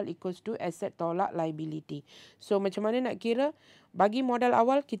modal equals to asset tolak liability. So macam mana nak kira? Bagi modal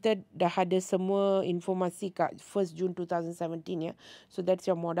awal kita dah ada semua informasi kat 1 Jun 2017 ya. So that's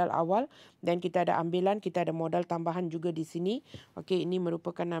your modal awal. Dan kita ada ambilan, kita ada modal tambahan juga di sini. Okey, ini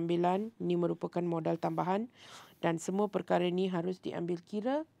merupakan ambilan, ini merupakan modal tambahan dan semua perkara ini harus diambil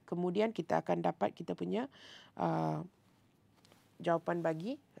kira. Kemudian kita akan dapat kita punya jawapan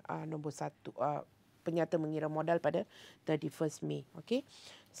bagi nombor 1, penyata mengira modal pada 31st Mei. Okay.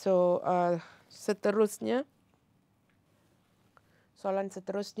 So, seterusnya, soalan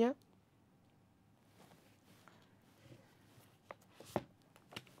seterusnya.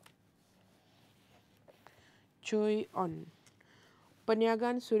 Cuy on.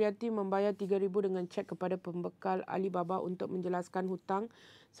 Perniagaan Suryati membayar 3,000 dengan cek kepada pembekal Alibaba untuk menjelaskan hutang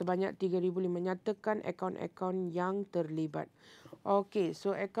sebanyak 3,000. Menyatakan akaun-akaun yang terlibat. Okey,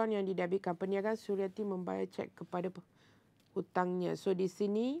 so akaun yang didebitkan. Perniagaan Suryati membayar cek kepada hutangnya. So di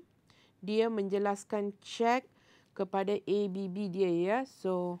sini dia menjelaskan cek kepada ABB dia ya.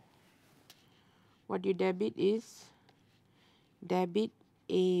 So what you debit is debit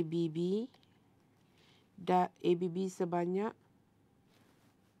ABB. ABB sebanyak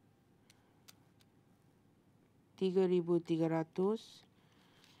 3,300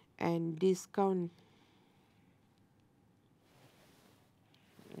 and discount.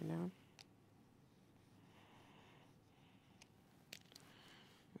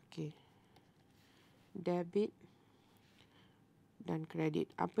 Okay. Debit dan kredit.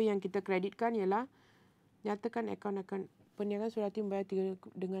 Apa yang kita kreditkan ialah nyatakan akaun-akaun perniagaan surati membayar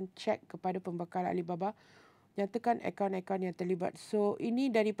dengan cek kepada pembekal Alibaba. Nyatakan akaun-akaun yang terlibat. So, ini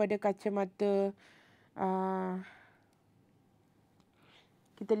daripada kacamata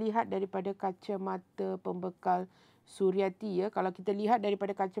kita lihat daripada kacamata pembekal Suryati ya. Kalau kita lihat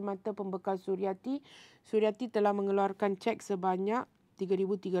daripada kacamata pembekal Suryati, Suryati telah mengeluarkan cek sebanyak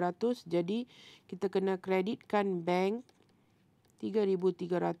 3,300. Jadi kita kena kreditkan bank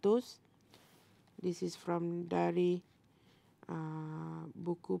 3,300. This is from dari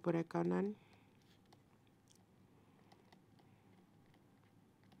buku Perakaunan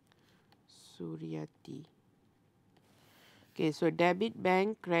Suryati. Okay, so debit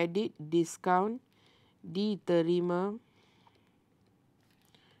bank, credit, discount diterima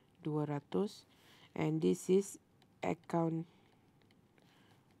 200 and this is account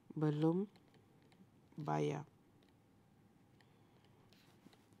belum bayar.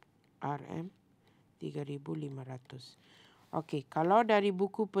 RM 3,500. Okey, kalau dari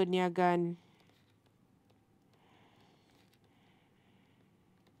buku perniagaan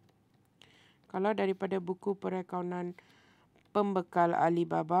daripada buku Perakaunan pembekal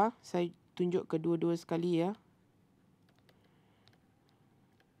Alibaba, saya tunjuk kedua-dua sekali ya.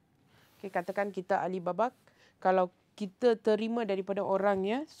 Okey, katakan kita Alibaba, kalau kita terima daripada orang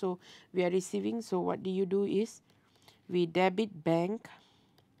ya, so we are receiving, so what do you do is we debit bank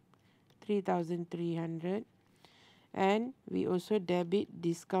 3,300 and we also debit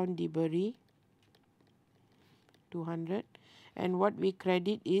discount diberi 200 and what we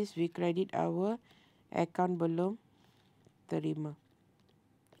credit is we credit our account belum terima.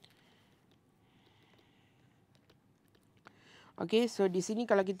 Okay, so di sini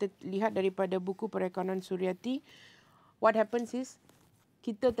kalau kita lihat daripada buku Perakaunan Suryati, what happens is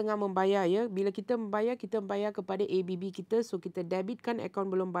kita tengah membayar ya. Bila kita membayar kepada ABB kita. So kita debitkan akaun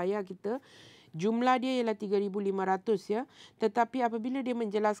belum bayar kita. Jumlah dia ialah 3,500 ya. Tetapi apabila dia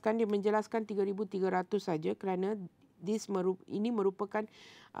menjelaskan 3,300 saja kerana ini merupakan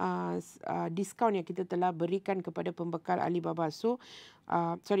diskaun yang kita telah berikan kepada pembekal Alibaba. So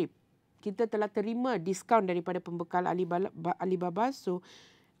kita telah terima diskaun daripada pembekal Alibaba. So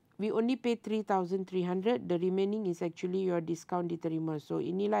we only pay 3,300. The remaining is actually your discount diterima. So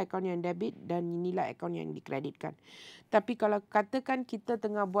inilah akaun yang debit dan inilah akaun yang dikreditkan. Tapi kalau katakan kita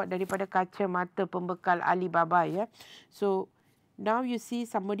tengah buat daripada kacamata pembekal Alibaba ya. So now you see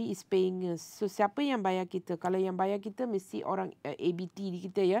somebody is paying us. So siapa yang bayar kita? Kalau yang bayar kita mesti orang ABT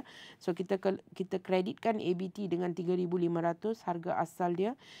kita ya. So kita kreditkan ABT dengan 3,500 harga asal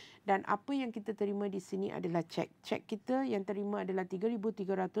dia. Dan apa yang kita terima di sini adalah cek. Cek kita yang terima adalah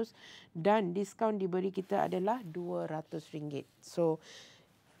 3,300 dan diskaun diberi kita adalah RM200. So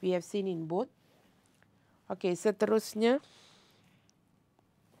we have seen in both. Okay, seterusnya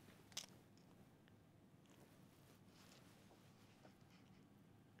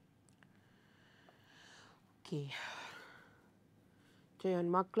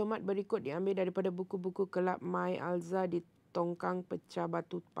maklumat berikut diambil daripada buku-buku kelab Mai Alza di Tongkang Pecah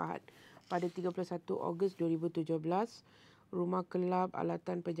Batu Pahat pada 31 Ogos 2017. Rumah kelab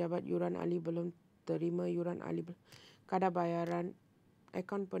alatan pejabat Yuran Ali belum terima Yuran Ali. Kadar bayaran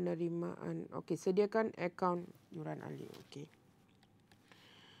akaun penerimaan. Okey, sediakan akaun Yuran Ali. Okey.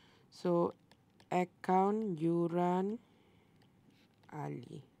 So akaun Yuran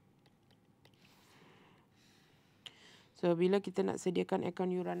Ali. So, bila kita nak sediakan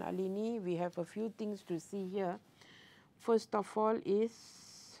akaun Yuran Ali ni, we have a few things to see here. First of all is,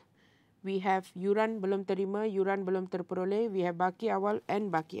 we have yuran belum terima, yuran belum terperoleh. We have baki awal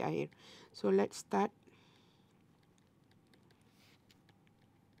and baki akhir. So, let's start.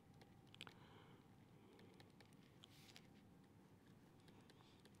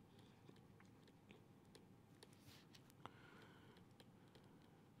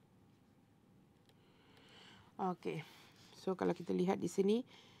 Okay. So, kalau kita lihat di sini,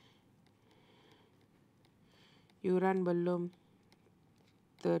 yuran belum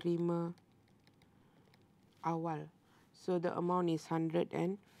terima awal. So, the amount is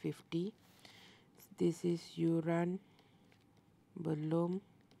 150. This is yuran belum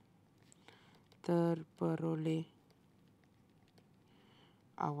terperoleh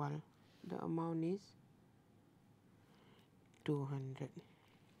awal. The amount is 200.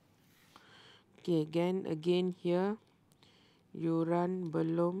 Okay, again here, yuran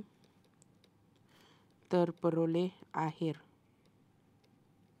belum terperoleh akhir.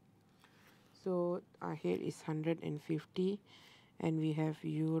 So akhir is 150 and we have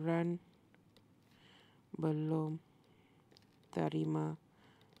yuran belum terima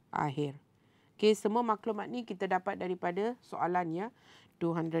akhir. Okay, semua maklumat ni kita dapat daripada soalan ya.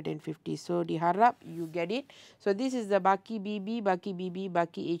 250. So diharap you get it. So this is the baki BB, baki BB,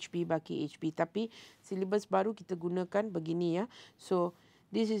 baki HP, baki HP. Tapi silibus baru kita gunakan begini ya. So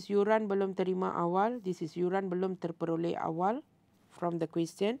this is yuran belum terima awal. This is yuran belum terperoleh awal from the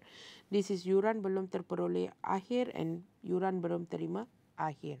question. This is yuran belum terperoleh akhir and yuran belum terima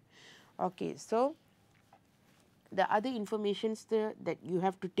akhir. Okay, so the other informations that you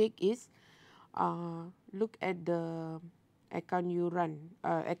have to take is look at the akaun yuran,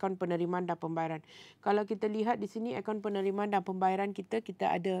 akaun penerimaan dan pembayaran. Kalau kita lihat di sini akaun penerimaan dan pembayaran kita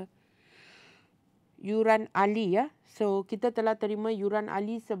ada yuran Ali ya. So kita telah terima yuran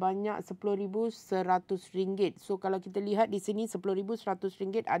Ali sebanyak RM10,100. So kalau kita lihat di sini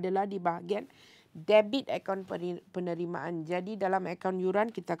RM10,100 adalah di bahagian debit akaun penerimaan. Jadi dalam akaun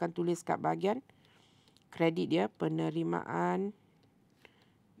yuran kita akan tulis kat bahagian kredit ya, penerimaan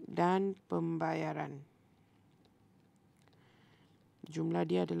dan pembayaran. Jumlah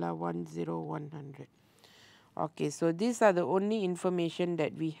dia adalah 10100. Okay, so these are the only information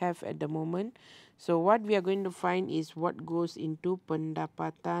that we have at the moment. So what we are going to find is what goes into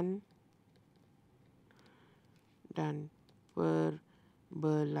pendapatan dan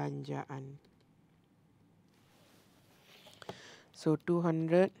perbelanjaan. So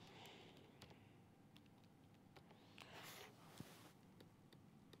 200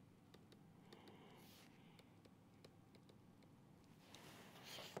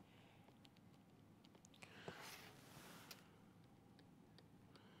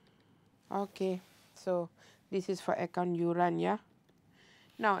 Okay, so this is for akaun yuran ya.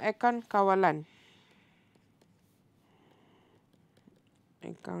 Now akaun kawalan.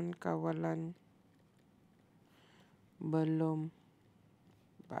 Akaun kawalan belum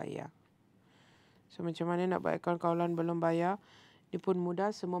bayar. So macam mana nak buat akaun kawalan belum bayar? Ini pun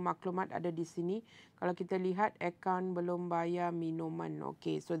mudah, semua maklumat ada di sini. Kalau kita lihat akaun belum bayar minuman.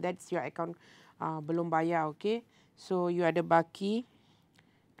 Okay, so that's your akaun belum bayar. Okay, so you ada baki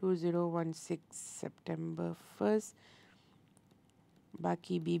 2016 September 1st.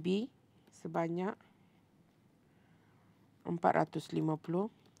 Baki BB sebanyak 450.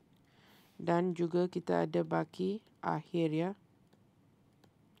 Dan juga kita ada baki akhir ya.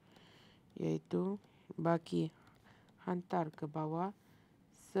 Iaitu baki hantar ke bawah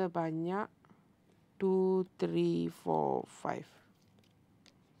sebanyak 2345.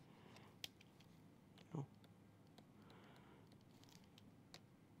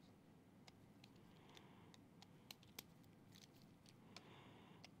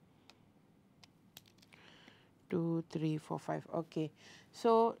 2345. Okay.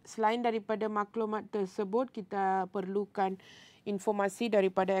 So selain daripada maklumat tersebut, kita perlukan informasi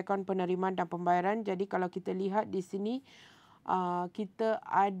daripada akaun penerimaan dan pembayaran. Jadi kalau kita lihat di sini, kita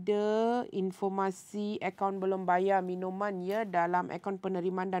ada informasi akaun belum bayar minuman ya dalam akaun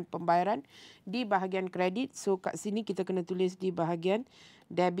penerimaan dan pembayaran di bahagian kredit. So kat sini kita kena tulis di bahagian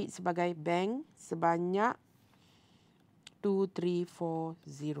debit sebagai bank sebanyak 2340.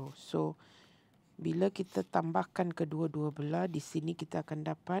 So bila kita tambahkan kedua-dua belah, di sini kita akan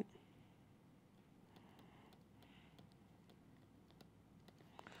dapat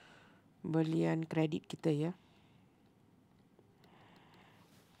belian kredit kita ya.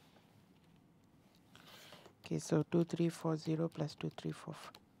 Okay, so 2340 plus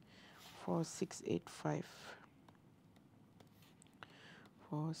 2345. 4685.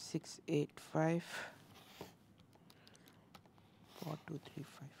 4685.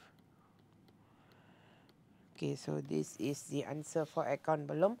 4235. Okay, so this is the answer for akaun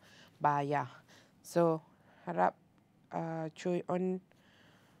belum bayar. So, harap Cuy On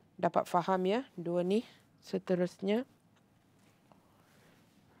dapat faham ya dua ni. Seterusnya,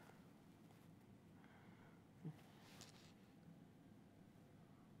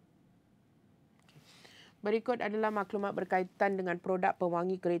 berikut adalah maklumat berkaitan dengan produk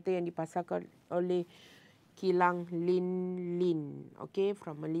pewangi kereta yang dipasarkan oleh kilang Lin. Okay,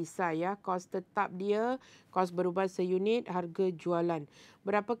 from Melissa ya. Kos tetap dia, kos berubah seunit, harga jualan.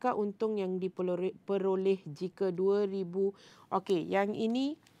 Berapakah untung yang diperoleh jika 2000? Okay, yang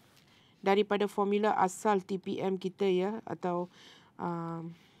ini daripada formula asal TPM kita ya, atau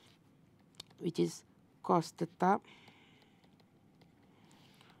which is kos tetap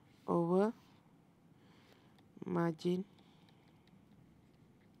over margin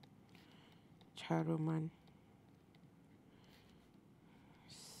caruman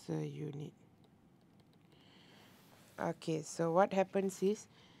seunit. Okay, so what happens is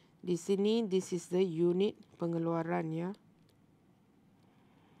Di sini, this is the unit pengeluaran ya.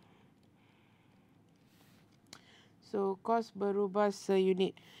 So, kos berubah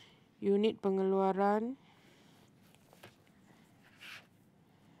seunit. Unit pengeluaran.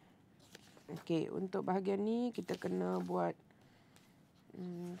 Okey, untuk bahagian ni kita kena buat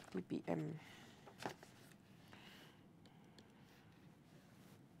TPM.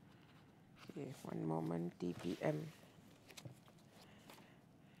 Okay, one moment, TPM.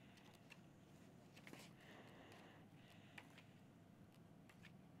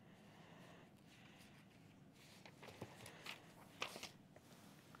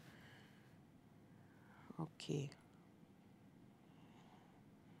 Okey.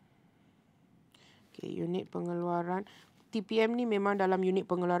 Okey, unit pengeluaran. TPM ni memang dalam unit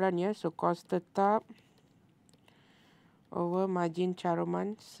pengeluaran ya. So, kos tetap over margin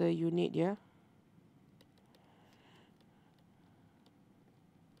caruman seunit ya.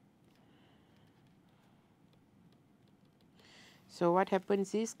 So, what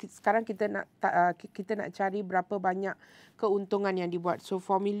happens is, sekarang kita nak cari berapa banyak keuntungan yang dibuat. So,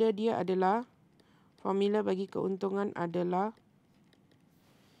 formula dia adalah, formula bagi keuntungan adalah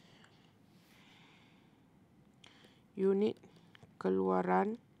unit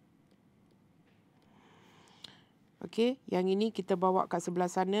keluaran. Okey, yang ini kita bawa kat sebelah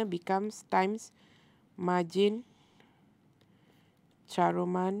sana becomes times margin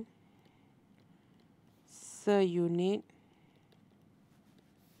caruman seunit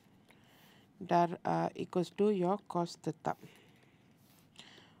equals to your cost tetap.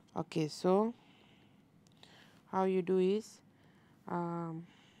 Okay, so how you do is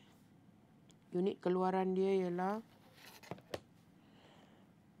unit keluaran dia ialah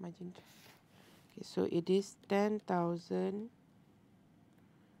margin. Okay, so it is 10,000.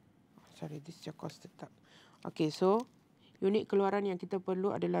 Sorry, this is your cost tetap. Okay, so unit keluaran yang kita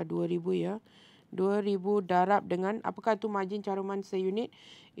perlu adalah 2,000 ya. 2,000 darab dengan, apakah tu margin caruman seunit?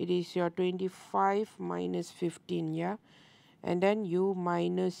 It is your 25 minus 15 ya. And then you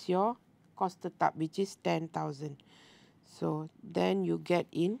minus your cost tetap, which is 10,000. So, then you get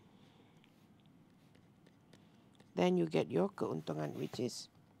in. Then you get your keuntungan, which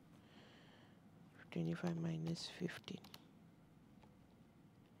is 25 minus 15.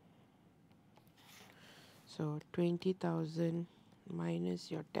 So, 20,000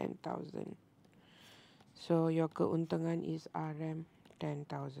 minus your 10,000. So, your keuntungan is RM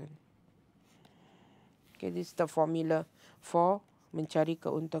 10,000. Okay, this is the formula for mencari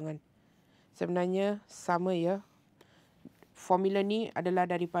keuntungan. Sebenarnya sama ya. Formula ni adalah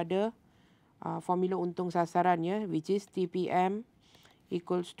daripada formula untung sasaran ya, which is TPM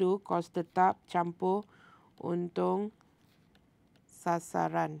equals to kos tetap campur untung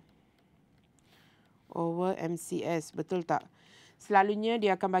sasaran over MCS. Betul tak? Selalunya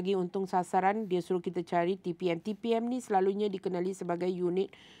dia akan bagi untung sasaran, dia suruh kita cari TPM. TPM ni selalunya dikenali sebagai unit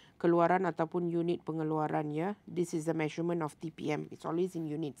keluaran ataupun unit pengeluaran ya. This is the measurement of TPM. It's always in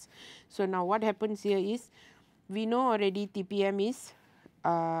units. So now what happens here is, we know already TPM is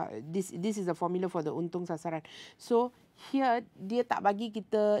this is the formula for the untung sasaran. So here dia tak bagi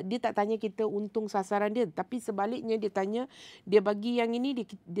kita, dia tak tanya kita untung sasaran dia, tapi sebaliknya dia bagi yang ini,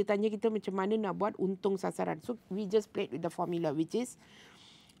 dia tanya kita macam mana nak buat untung sasaran. So we just played with the formula, which is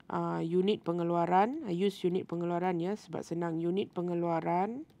unit pengeluaran. I use unit pengeluaran ya sebab senang. Unit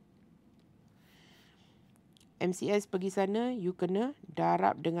pengeluaran MCS pergi sana, you kena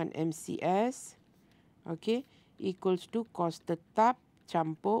darab dengan MCS. Okay, equals to kos tetap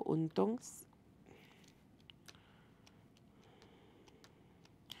campur untung.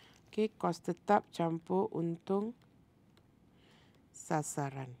 Okay, kos tetap campur untung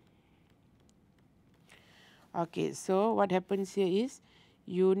sasaran. Okay, so what happens here is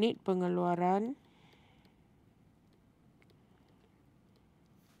unit pengeluaran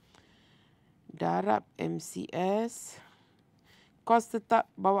darab MCS. Kos tetap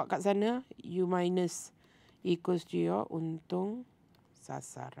bawa kat sana, you minus equals to your untung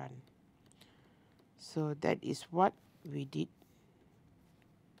sasaran. So that is what we did.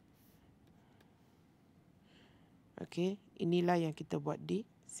 Okay, inilah yang kita buat di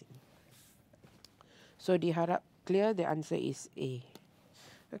sini. So diharap clear, the answer is A.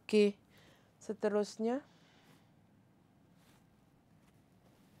 Okay, seterusnya.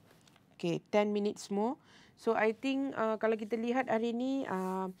 Okay, 10 minutes more. So I think kalau kita lihat hari ni,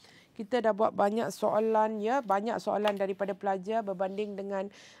 kita dah buat banyak soalan ya, banyak soalan daripada pelajar berbanding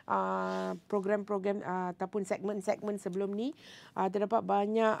dengan program-program ataupun segmen-segmen sebelum ni. Terdapat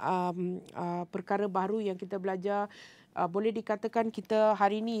banyak perkara baru yang kita belajar. Boleh dikatakan kita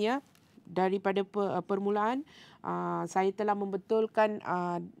hari ni ya, daripada permulaan saya telah membetulkan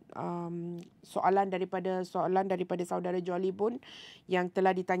soalan daripada saudara Jolly pun yang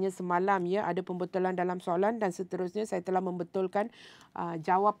telah ditanya semalam ya, ada pembetulan dalam soalan, dan seterusnya saya telah membetulkan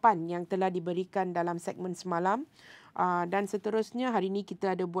jawapan yang telah diberikan dalam segmen semalam. Dan seterusnya hari ini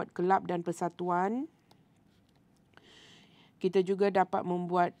kita ada buat kelab dan persatuan. Kita juga dapat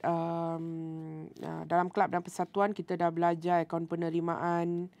membuat dalam kelab dan persatuan kita dah belajar akaun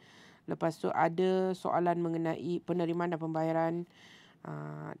penerimaan. Lepas tu ada soalan mengenai penerimaan dan pembayaran.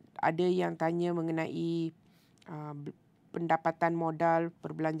 Ada yang tanya mengenai pendapatan modal,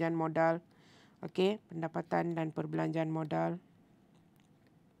 perbelanjaan modal. Okey, pendapatan dan perbelanjaan modal.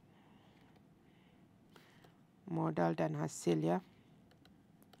 Modal dan hasil ya.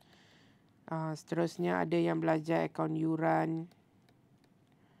 Seterusnya ada yang belajar akaun yuran.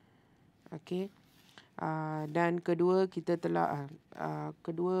 Okey. Dan kedua kita telah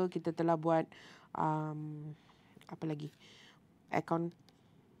buat apa lagi?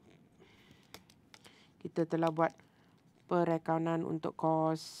 Kita telah buat perakaunan untuk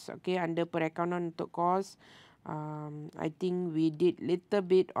kos. Okey, under perakaunan untuk kos, I think we did little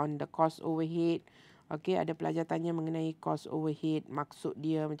bit on the cost overhead. Okey, ada pelajar tanya mengenai cost overhead, maksud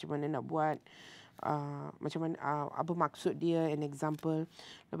dia macam mana nak buat, apa maksud dia, an example.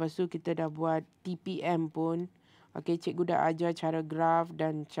 Lepas tu kita dah buat TPM pun. Okey, cikgu dah ajar cara graf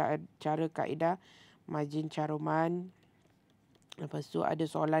dan cara kaedah margin caruman. Lepas tu ada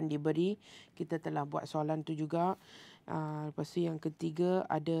soalan diberi, kita telah buat soalan tu juga. Lepas tu yang ketiga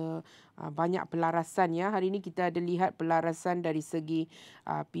ada banyak pelarasan ya. Hari ni kita ada lihat pelarasan dari segi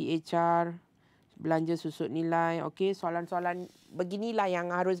PHR, belanja susut nilai. Okey, soalan-soalan beginilah yang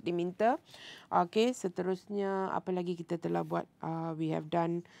harus diminta. Okey, seterusnya apa lagi kita telah buat? We have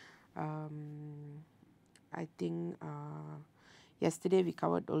done I think yesterday we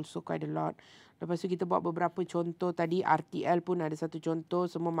covered also quite a lot. Lepas tu kita buat beberapa contoh tadi. RTL pun ada satu contoh.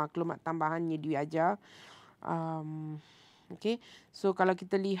 Semua maklumat tambahan yang diajar. Okay. So kalau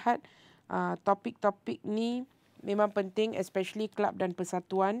kita lihat topik-topik ni memang penting, especially kelab dan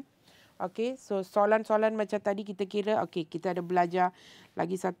persatuan. Okay. So soalan-soalan macam tadi kita kira. Okay. Kita ada belajar.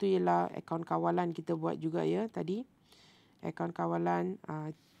 Lagi satu ialah akaun kawalan kita buat juga ya tadi. Akaun kawalan.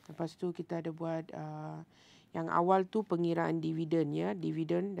 Lepas tu kita ada buat yang awal tu pengiraan dividen ya.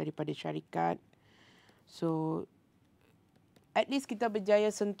 Dividen daripada syarikat. So at least kita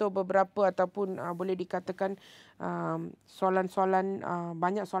berjaya sentuh beberapa ataupun boleh dikatakan soalan-soalan,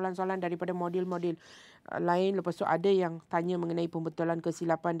 banyak soalan-soalan daripada modul-modul lain. Lepas tu ada yang tanya mengenai pembetulan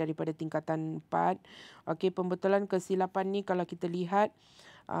kesilapan daripada tingkatan 4. Okey, pembetulan kesilapan ni kalau kita lihat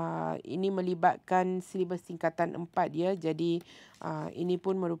ini melibatkan silibus tingkatan 4 ya. Jadi ini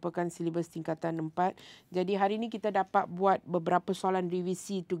pun merupakan silibus tingkatan 4. Jadi hari ini kita dapat buat beberapa soalan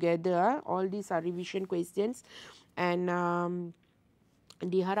revisi together. All these are revision questions. And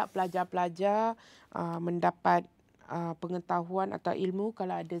diharap pelajar-pelajar mendapat pengetahuan atau ilmu.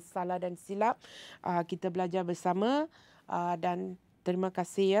 Kalau ada salah dan silap, kita belajar bersama. Dan terima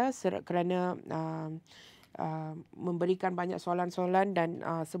kasih ya kerana memberikan banyak soalan-soalan, dan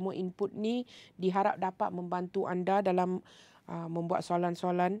semua input ni diharap dapat membantu anda dalam membuat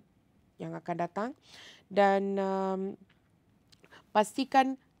soalan-soalan yang akan datang. Dan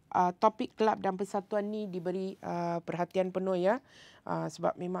pastikan topik kelab dan persatuan ni diberi perhatian penuh ya,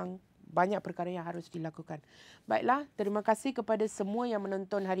 sebab memang banyak perkara yang harus dilakukan. Baiklah, terima kasih kepada semua yang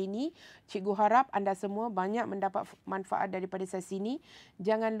menonton hari ini. Cikgu harap anda semua banyak mendapat manfaat daripada sesi ini.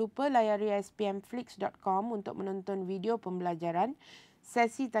 Jangan lupa layari spmflix.com untuk menonton video pembelajaran,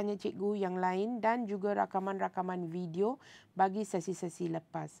 sesi tanya cikgu yang lain dan juga rakaman-rakaman video bagi sesi-sesi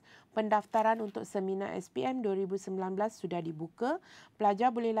lepas. Pendaftaran untuk seminar SPM 2019 sudah dibuka.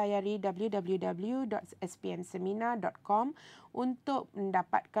 Pelajar boleh layari www.spmseminar.com untuk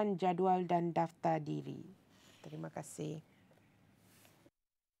mendapatkan jadual dan daftar diri. Terima kasih.